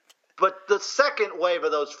 Right. But the second wave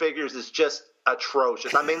of those figures is just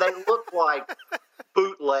atrocious. I mean, they look like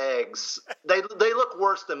bootlegs. They look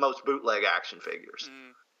worse than most bootleg action figures.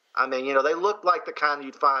 I mean, they look like the kind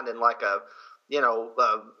you'd find in like a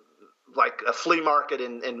flea market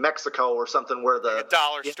in Mexico or something where like a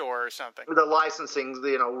dollar store or something. The licensing,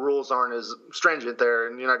 rules aren't as stringent there,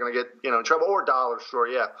 and you're not going to get in trouble. Or dollar store,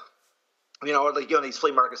 yeah. Or like these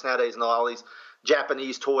flea markets nowadays and all these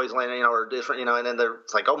Japanese toys landing, or different, and then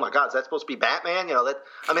it's like, oh my God, is that supposed to be Batman?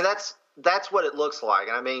 That's what it looks like.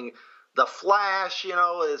 And I mean, the Flash,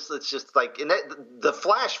 it's just like, and the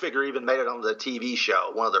Flash figure even made it on the TV show,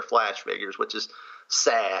 one of their Flash figures, which is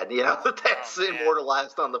sad, that's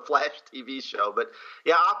immortalized on the Flash TV show. But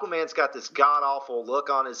yeah, Aquaman's got this god awful look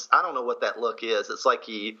on his. I don't know what that look is. It's like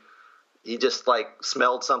he just like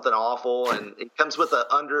smelled something awful, and it comes with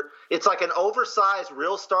it's like an oversized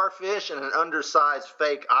real starfish and an undersized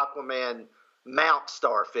fake Aquaman mount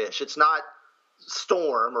starfish. It's not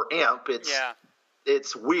Storm or Imp.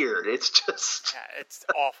 It's weird. It's just it's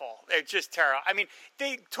awful. It's just terrible. I mean,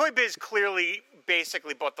 Toy Biz clearly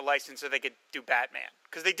basically bought the license so they could do Batman,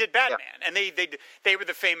 because they did Batman, and they were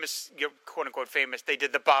the famous, quote unquote famous. They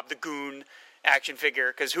did the Bob the Goon action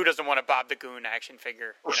figure, because who doesn't want a Bob the Goon action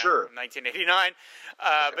figure? Sure. In 1989.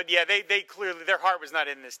 But yeah, they clearly, their heart was not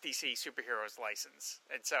in this DC Superheroes license,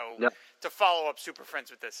 and so to follow up Super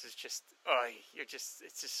Friends with this is just,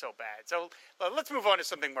 it's just so bad. So let's move on to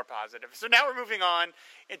something more positive. So now we're moving on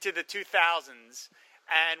into the 2000s,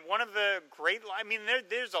 and one of the great,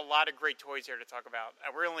 there's a lot of great toys here to talk about.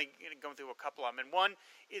 We're only going through a couple of them, and one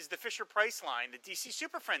is the Fisher-Price line, the DC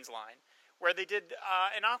Super Friends line, where they did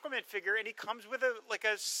an Aquaman figure, and he comes with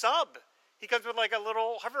a sub. He comes with like a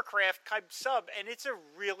little hovercraft type sub, and it's a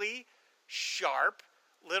really sharp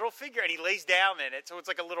little figure, and he lays down in it, so it's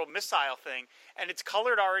like a little missile thing, and it's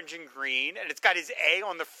colored orange and green, and it's got his A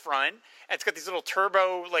on the front, and it's got these little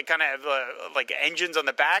turbo engines on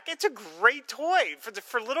the back. It's a great toy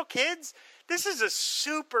for little kids. This is a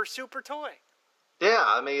super, super toy. Yeah,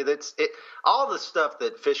 I mean, all the stuff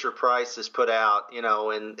that Fisher-Price has put out, in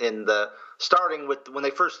the starting with when they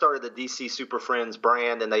first started the DC Super Friends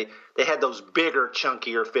brand, and they had those bigger,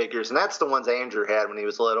 chunkier figures, and that's the ones Andrew had when he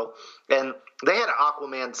was little. And they had an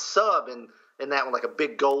Aquaman sub in that one, like a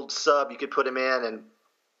big gold sub you could put him in, and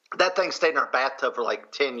that thing stayed in our bathtub for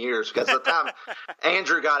like 10 years, because by the time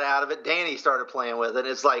Andrew got out of it, Danny started playing with it.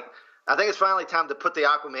 It's like, I think it's finally time to put the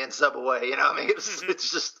Aquaman sub away.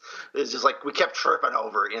 It's just like we kept tripping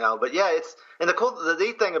over it, But yeah, the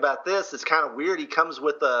neat thing about this is kind of weird. He comes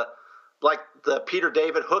with the Peter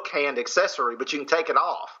David hook hand accessory, but you can take it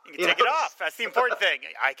off. You can take it off. That's the important thing.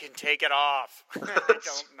 I can take it off.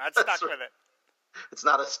 Not stuck with it. It's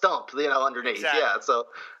not a stump, underneath. Exactly. Yeah. So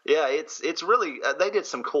yeah, it's really they did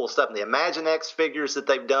some cool stuff. And the Imaginext figures that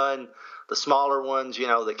they've done, the smaller ones,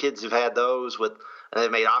 the kids have had those with. And they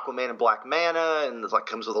made Aquaman and Black Manta, and it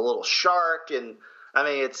comes with a little shark, and I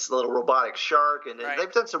mean it's a little robotic shark, and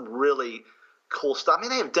they've done some really cool stuff. I mean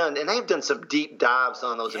they've done some deep dives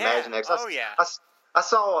on those Imaginext. I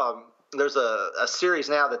saw there's a series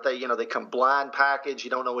now that they come blind package. You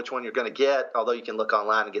don't know which one you're going to get, although you can look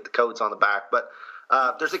online and get the codes on the back. But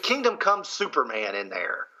there's a Kingdom Come Superman in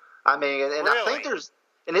there. I mean, and really? I think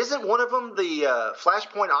and isn't one of them the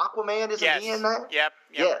Flashpoint Aquaman? Isn't he in that? Yep.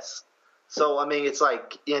 Yes. So, I mean, it's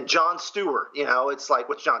like in Jon Stewart, it's like,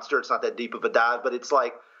 with Jon Stewart's not that deep of a dive, but it's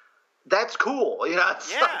like, that's cool.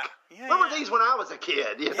 Remember these when I was a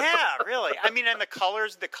kid. Yeah, really. I mean, and the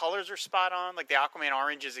colors are spot on. Like the Aquaman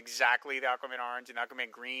orange is exactly the Aquaman orange and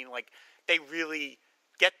Aquaman green. Like they really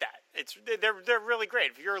get that. They're really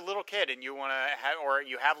great. If you're a little kid and you want to have, or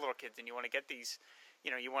you have little kids and you want to get these,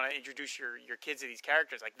 you want to introduce your kids to these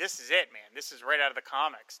characters, like this is it, man. This is right out of the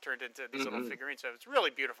comics turned into these little figurines. So it's really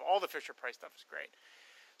beautiful. All the Fisher-Price stuff is great.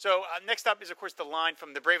 So next up is, of course, the line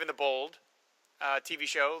from the Brave and the Bold TV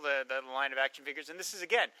show, the line of action figures. And this is,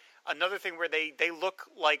 again, another thing where they look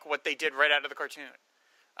like what they did right out of the cartoon.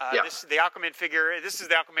 This is the Aquaman figure. This is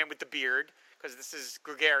the Aquaman with the beard, because this is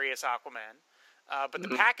gregarious Aquaman. But the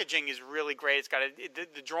packaging is really great. It's got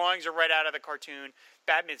the drawings are right out of the cartoon.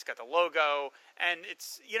 Batman's got the logo, and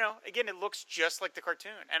it's, again, it looks just like the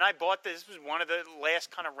cartoon. And I bought this. This was one of the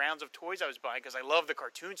last kind of rounds of toys I was buying because I love the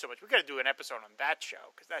cartoon so much. We got to do an episode on that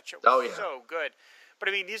show because that show was so good. But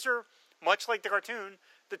I mean, these are much like the cartoon.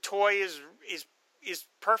 The toy is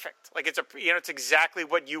perfect. Like it's exactly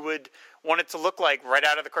what you would want it to look like right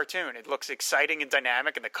out of the cartoon. It looks exciting and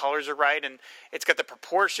dynamic, and the colors are right, and it's got the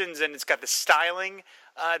proportions, and it's got the styling.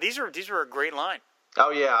 These are a great line.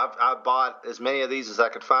 Oh yeah, I bought as many of these as I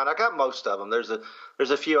could find. I got most of them. There's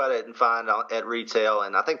a few I didn't find at retail,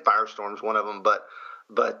 and I think Firestorm's one of them. But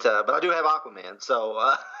I do have Aquaman,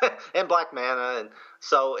 so and Black Manta, and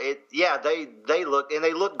so they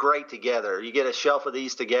look great together. You get a shelf of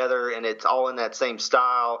these together, and it's all in that same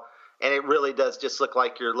style, and it really does just look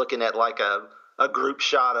like you're looking at like a group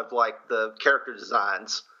shot of like the character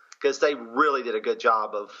designs, because they really did a good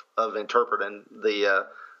job of interpreting the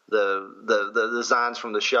designs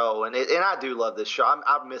from the show, and I do love this show.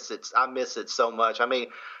 I miss it so much. I mean,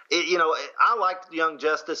 I liked Young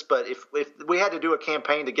Justice, but if we had to do a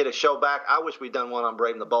campaign to get a show back, I wish we'd done one on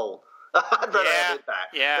Brave and the Bold. I'd rather have it back.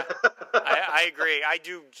 Yeah, I agree. I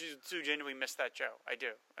do genuinely miss that show. I do.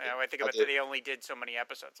 I think about that they only did so many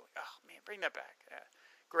episodes. Like, oh man, bring that back. Yeah.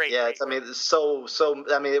 Great. Yeah, great. It's so.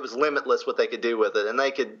 I mean, it was limitless what they could do with it, and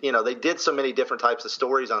they could, they did so many different types of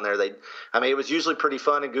stories on there. It was usually pretty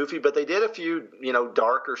fun and goofy, but they did a few,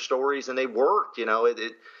 darker stories, and they worked.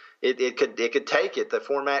 It could take it. The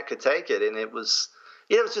format could take it, and it was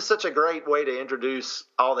just such a great way to introduce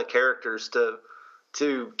all the characters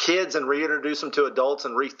to kids and reintroduce them to adults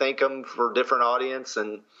and rethink them for a different audience.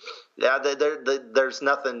 And yeah, there's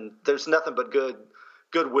nothing but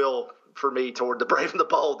goodwill for me toward the Brave and the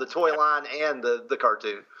Bold, the toy line and the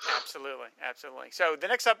cartoon. Absolutely. So the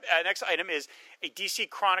next item is a DC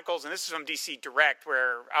Chronicles, and this is from DC Direct,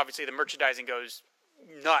 where obviously the merchandising goes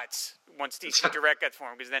nuts once DC Direct got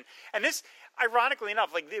formed. And this, ironically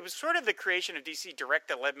enough, like it was sort of the creation of DC Direct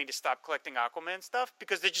that led me to stop collecting Aquaman stuff,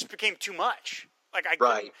 because it just became too much. Like I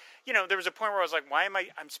couldn't, there was a point where I was like, why am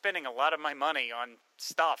I'm spending a lot of my money on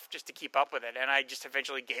stuff just to keep up with it? And I just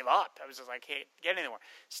eventually gave up. I was just like, hey, get anymore.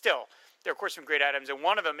 Still, there are of course some great items, and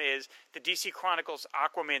one of them is the DC Chronicles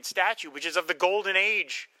Aquaman statue, which is of the Golden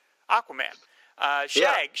Age Aquaman.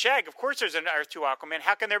 Shag, of course there's an Earth 2 Aquaman.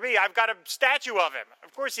 How can there be? I've got a statue of him.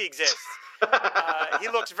 Of course he exists. He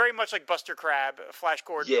looks very much like Buster Crabbe, Flash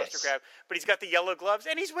Gordon, yes. Buster Crabbe, but he's got the yellow gloves,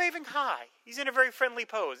 and he's waving hi. He's in a very friendly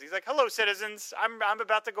pose. He's like, hello, citizens. I'm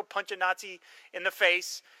about to go punch a Nazi in the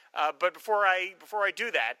face, but before I do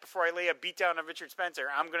that, before I lay a beat down on Richard Spencer,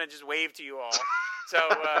 I'm going to just wave to you all. So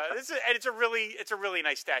it's a really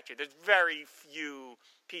nice statue. There's very few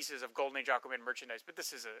pieces of Golden Age Aquaman merchandise, but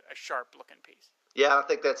this is a sharp-looking piece. Yeah, I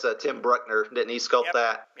think that's Tim Bruckner. Didn't he sculpt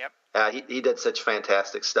that? Yep. He did such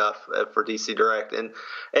fantastic stuff for DC Direct, and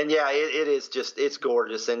yeah, it is just, it's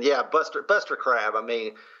gorgeous. And yeah, Buster Crabbe. I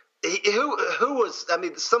mean, who was? I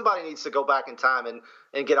mean, somebody needs to go back in time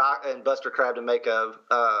and get Buster Crabbe to make a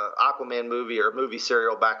Aquaman movie or a movie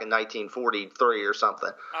serial back in 1943 or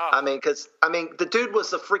something. Oh. I mean, because the dude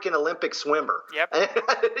was a freaking Olympic swimmer. Yep.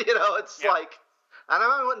 It's like. And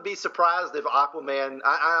I wouldn't be surprised if Aquaman,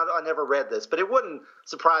 I never read this, but it wouldn't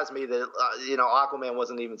surprise me that, Aquaman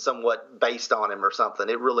wasn't even somewhat based on him or something.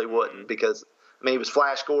 It really wouldn't, because, he was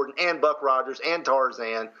Flash Gordon and Buck Rogers and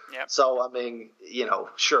Tarzan. Yep. So,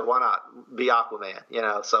 sure, why not be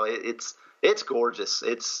Aquaman, So it's gorgeous.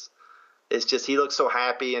 It's just, he looks so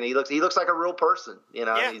happy, and he looks like a real person,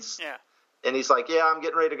 Yeah, And he's like, yeah, I'm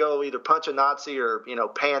getting ready to go either punch a Nazi or,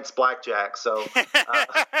 pants blackjack. So,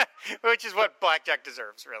 which is what blackjack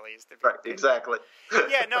deserves, really. Is right, exactly.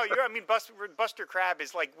 Yeah, no, Buster Crabbe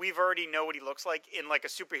is like, we've already know what he looks like in like a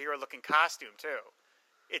superhero looking costume too.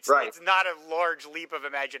 It's not a large leap of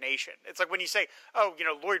imagination. It's like when you say, oh,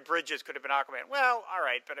 Lloyd Bridges could have been Aquaman. Well, all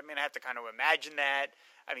right, but I have to kind of imagine that.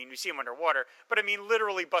 We see him underwater, but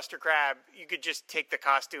literally Buster Crabbe, you could just take the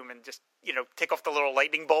costume and just, take off the little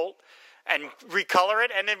lightning bolt and recolor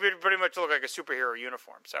it, and it would pretty much look like a superhero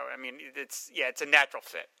uniform. So, it's a natural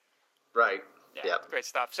fit. Right. Yeah, great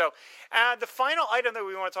stuff. So, the final item that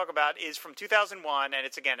we want to talk about is from 2001, and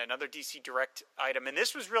it's, again, another DC Direct item. And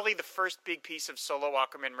this was really the first big piece of solo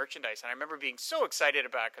Aquaman merchandise. And I remember being so excited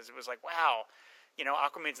about it because it was like, wow,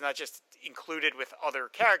 Aquaman's not just included with other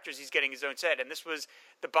characters. He's getting his own set. And this was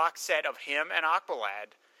the box set of him and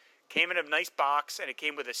Aqualad. Came in a nice box, and it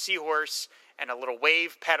came with a seahorse and a little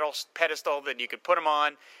wave pedestal that you could put them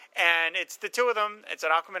on. And it's the two of them. It's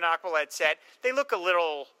an Aquaman and Aqualad set. They look a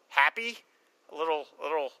little happy, a little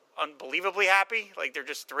unbelievably happy, like they're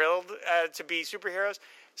just thrilled to be superheroes.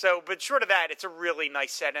 So, but short of that, it's a really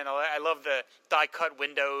nice set, and I love the die-cut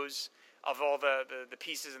windows of all the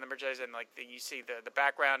pieces and the merchandise, and like you see the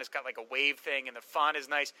background has got like a wave thing, and the font is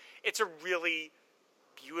nice. It's a really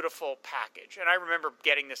beautiful package, and I remember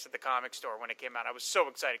getting this at the comic store when it came out. I was so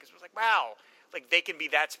excited because it was like, wow, like they can be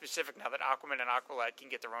that specific now that Aquaman and Aqualad can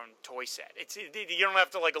get their own toy set. You don't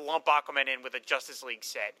have to like lump Aquaman in with a Justice League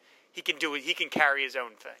set. He can do it. He can carry his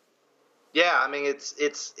own thing. Yeah, I mean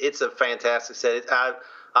it's a fantastic set.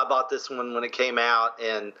 I bought this one when it came out,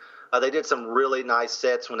 and they did some really nice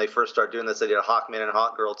sets when they first started doing this. They did a Hawkman and a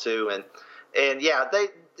Hawkgirl too, and yeah,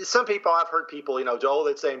 some people, I've heard people, Joel,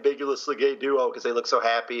 it's an ambiguously gay duo because they look so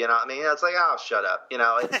happy, and I mean it's like, oh, shut up,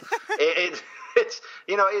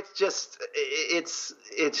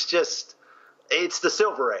 it's the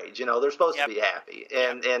Silver Age, they're supposed to be happy,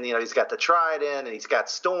 and he's got the Trident, and he's got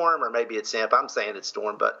Storm, or maybe it's Imp. I'm saying it's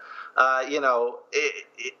Storm, but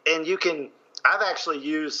and you can. I've actually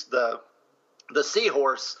used the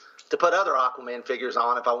Seahorse to put other Aquaman figures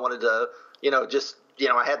on if I wanted to,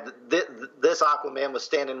 I had this Aquaman was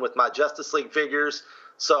standing with my Justice League figures,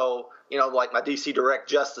 so like my DC Direct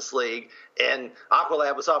Justice League, and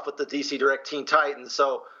Aqualad was off with the DC Direct Teen Titans,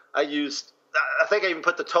 so I think I even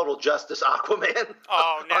put the Total Justice Aquaman.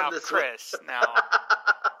 Oh, now, on this Chris, now.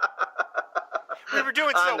 We were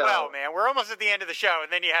doing so well, man. We're almost at the end of the show,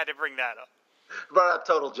 and then you had to bring that up. Brought up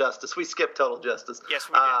Total Justice. We skipped Total Justice. Yes,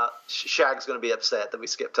 we did. Shag's going to be upset that we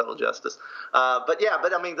skipped Total Justice. But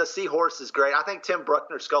I mean, the Seahorse is great. I think Tim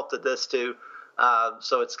Bruckner sculpted this too.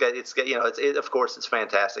 So of course it's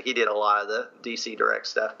fantastic. He did a lot of the DC Direct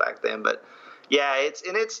stuff back then. But yeah,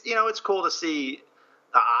 it's cool to see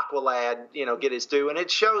Aqualad, get his due, and it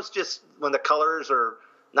shows just when the colors are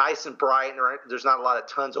nice and bright, and there's not a lot of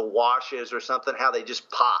tons of washes or something, how they just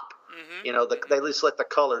pop. Mm-hmm. They just let the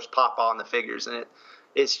colors pop on the figures, and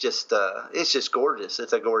it's just gorgeous.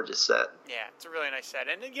 It's a gorgeous set. Yeah, it's a really nice set.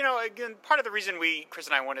 And again, part of the reason Chris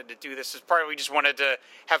and I wanted to do this is partly we just wanted to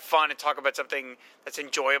have fun and talk about something that's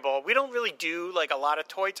enjoyable. We don't really do like a lot of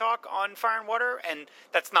toy talk on Fire and Water, and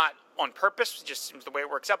that's not on purpose. It just seems the way it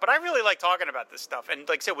works out. But I really like talking about this stuff. And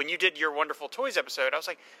like I said, when you did your Wonderful Toys episode, I was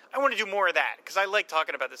like, I want to do more of that because I like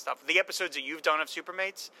talking about this stuff. The episodes that you've done of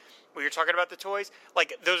Supermates, where you're talking about the toys,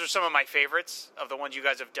 like those are some of my favorites of the ones you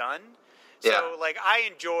guys have done. So, like, I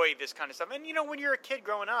enjoy this kind of stuff. And, when you're a kid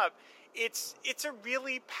growing up, it's a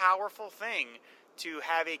really powerful thing to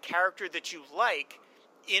have a character that you like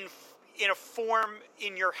in a form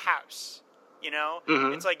in your house,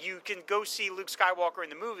 Mm-hmm. It's like you can go see Luke Skywalker in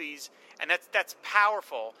the movies, and that's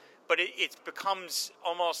powerful, but it becomes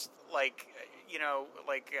almost like,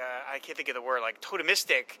 I can't think of the word, like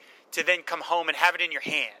totemistic to then come home and have it in your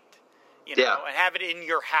hand. And have it in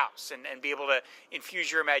your house and be able to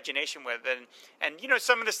infuse your imagination with it. And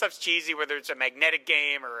some of the stuff's cheesy, whether it's a magnetic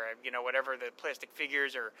game or, whatever, the plastic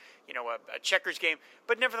figures or, a checkers game.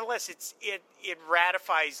 But nevertheless, it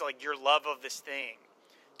ratifies, like, your love of this thing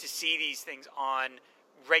to see these things on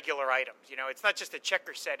regular items. It's not just a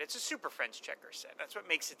checker set. It's a Super Friends checker set. That's what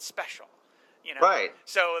makes it special. Right.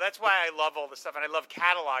 So that's why I love all this stuff, and I love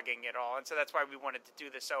cataloging it all, and so that's why we wanted to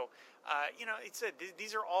do this. So,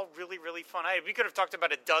 these are all really, really fun. We could have talked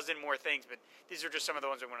about a dozen more things, but these are just some of the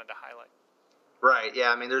ones I wanted to highlight. Right.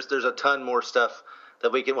 Yeah. I mean, there's a ton more stuff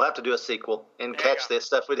that we'll have to do a sequel and catch this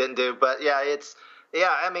stuff we didn't do. But yeah,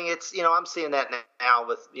 I mean, it's, I'm seeing that now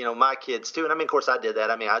with, my kids too. And I mean, of course I did that.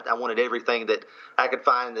 I mean, I wanted everything that I could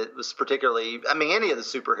find that was particularly, I mean, any of the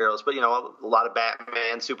superheroes, but, a lot of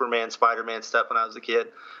Batman, Superman, Spider-Man stuff when I was a kid,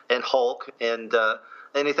 and Hulk, and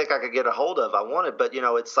anything I could get a hold of I wanted. But,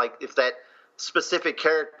 it's like if that specific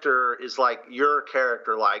character is like your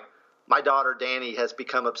character, like my daughter Danny has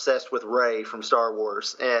become obsessed with Rey from Star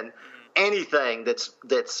Wars, and anything that's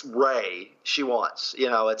Rey she wants.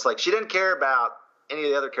 It's like she didn't care about any of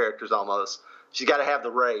the other characters almost. She's got to have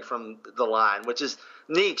the Rey from the line, which is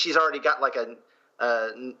neat. She's already got like a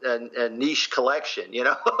niche collection,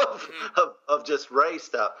 of just Rey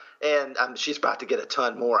stuff. And she's about to get a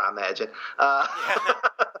ton more, I imagine.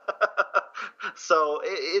 So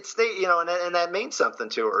it's neat, and that means something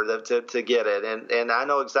to her to get it. And I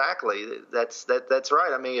know exactly that's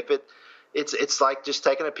right. I mean, if it's like just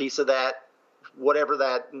taking a piece of that, whatever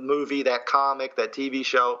that movie, that comic, that TV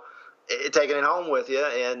show, taking it home with you,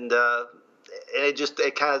 and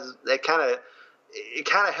it kind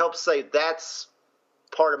of helps say that's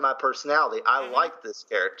part of my personality. I like this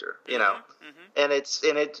character, and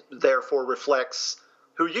it therefore reflects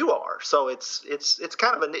who you are. So it's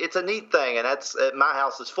kind of it's a neat thing, and my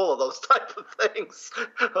house is full of those type of things.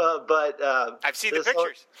 But I've seen the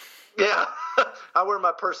pictures. Yeah, I wear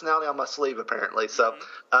my personality on my sleeve apparently, so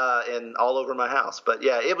and all over my house. But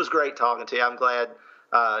yeah, it was great talking to you. I'm glad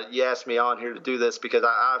you asked me on here to do this because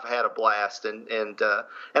I've had a blast, and I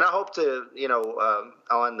hope to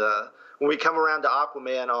on when we come around to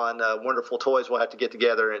Aquaman on Wonderful Toys, we'll have to get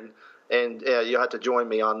together and you'll have to join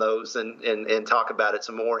me on those and talk about it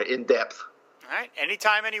some more in depth. All right,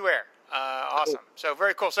 anytime, anywhere. Awesome. So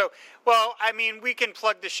very cool. So, well, I mean, we can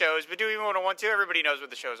plug the shows, but do we want to? Everybody knows what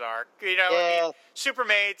the shows are. You know, Yeah. I mean,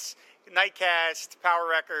 Supermates, Nightcast, Power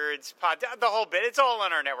Records, the whole bit. It's all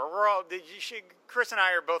on our network. We're all. Chris and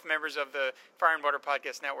I are both members of the Fire and Water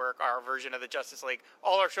Podcast Network, our version of the Justice League.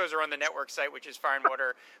 All our shows are on the network site, which is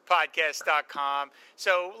fireandwaterpodcast.com.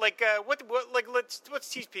 So, let's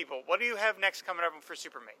tease people. What do you have next coming up for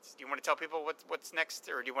Supermates? Do you want to tell people what's next,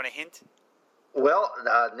 or do you want to hint? Well,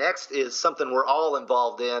 next is something we're all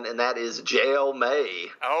involved in, and that is Jail May.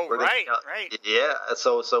 Oh, right. Yeah,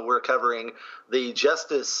 so we're covering the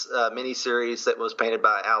Justice miniseries that was painted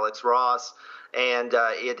by Alex Ross, and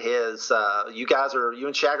it has you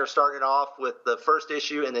and Shag are starting off with the first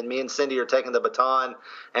issue, and then me and Cindy are taking the baton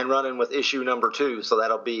and running with issue number 2. So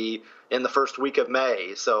that'll be in the first week of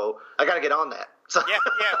May. So I got to get on that. Yeah.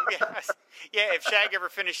 If Shag ever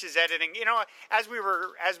finishes editing, as we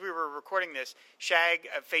were recording this, Shag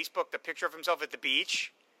Facebooked a picture of himself at the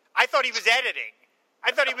beach. I thought he was editing.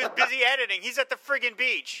 I thought he was busy editing. He's at the friggin'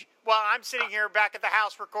 beach while I'm sitting here back at the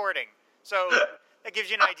house recording. So that gives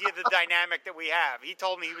you an idea of the dynamic that we have. He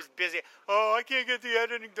told me he was busy. Oh, I can't get the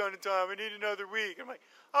editing done in time. I need another week. I'm like,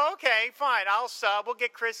 oh, okay, fine. I'll sub. We'll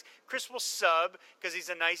get Chris. Chris will sub because he's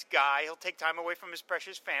a nice guy. He'll take time away from his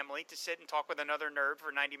precious family to sit and talk with another nerd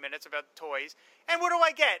for 90 minutes about toys. And what do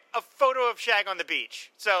I get? A photo of Shag on the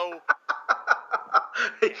beach. So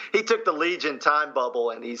he took the Legion time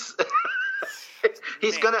bubble, and he's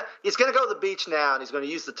gonna go to the beach now, and he's gonna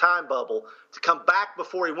use the time bubble to come back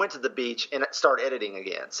before he went to the beach and start editing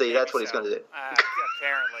again. See, that's what he's gonna do.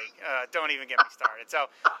 Apparently, don't even get me started. So,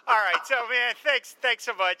 all right, so man, thanks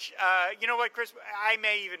so much. You know what, Chris? I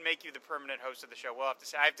may even make you the permanent host of the show. We'll have to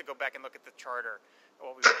say. I have to go back and look at the charter.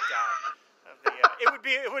 What we worked out. It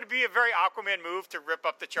would be a very Aquaman move to rip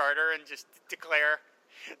up the charter and just declare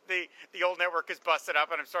the old network is busted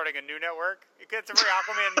up and I'm starting a new network. It's a very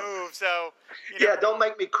Aquaman move, so don't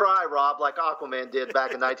make me cry, Rob, like Aquaman did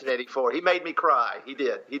back in 1984. He made me cry. He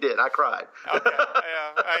did. I cried. Okay,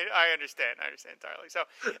 I understand. I understand entirely. So,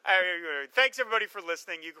 thanks everybody for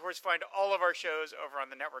listening. You can of course find all of our shows over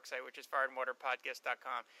on the network site, which is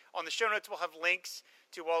fireandwaterpodcast.com. On the show notes, we'll have links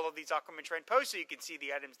to all of these Aquaman Train posts so you can see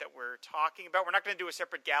the items that we're talking about. We're not going to do a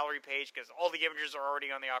separate gallery page because all the images are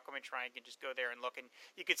already on the Aquaman Train. You can just go there and look, and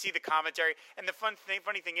you can see the commentary. And the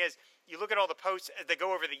funny thing is, you look at all the posts as they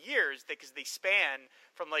go over the years because they span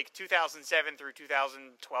from like 2007 through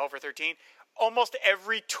 2012 or 13. Almost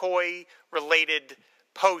every toy-related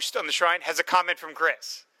post on the Shrine has a comment from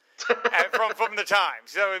Chris. from the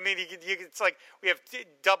Times. So, I mean, it's like we have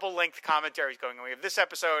double-length commentaries going on. We have this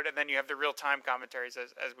episode, and then you have the real-time commentaries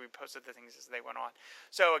as we posted the things as they went on.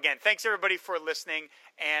 So, again, thanks, everybody, for listening.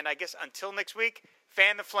 And I guess until next week,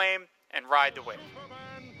 fan the flame and ride the wave.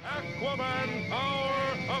 Aquaman,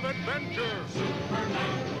 power of adventure.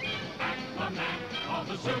 Superman, Aquaman, all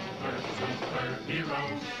the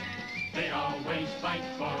superheroes. They always fight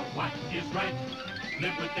for what is right.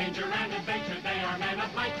 Live with danger and adventure, they are men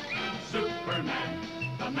of might. Superman,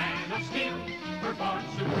 the man of steel, performs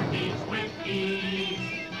super deeds with ease.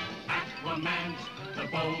 Aquaman's the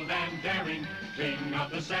bold and daring king of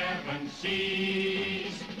the 7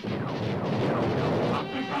 seas.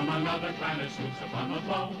 Hopping from another planet, swoops upon the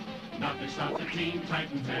foe. Nothing stops the Teen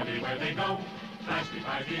Titans everywhere they go. Flash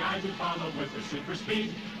by the eyes who follow with the super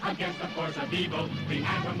speed. Against the force of evil, the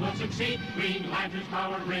Atom will succeed. Green Lantern's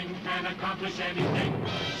power ring can accomplish anything.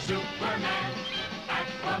 Superman,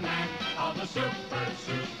 Aquaman, all the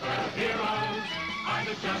superheroes are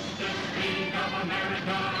the Justice League of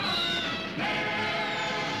America.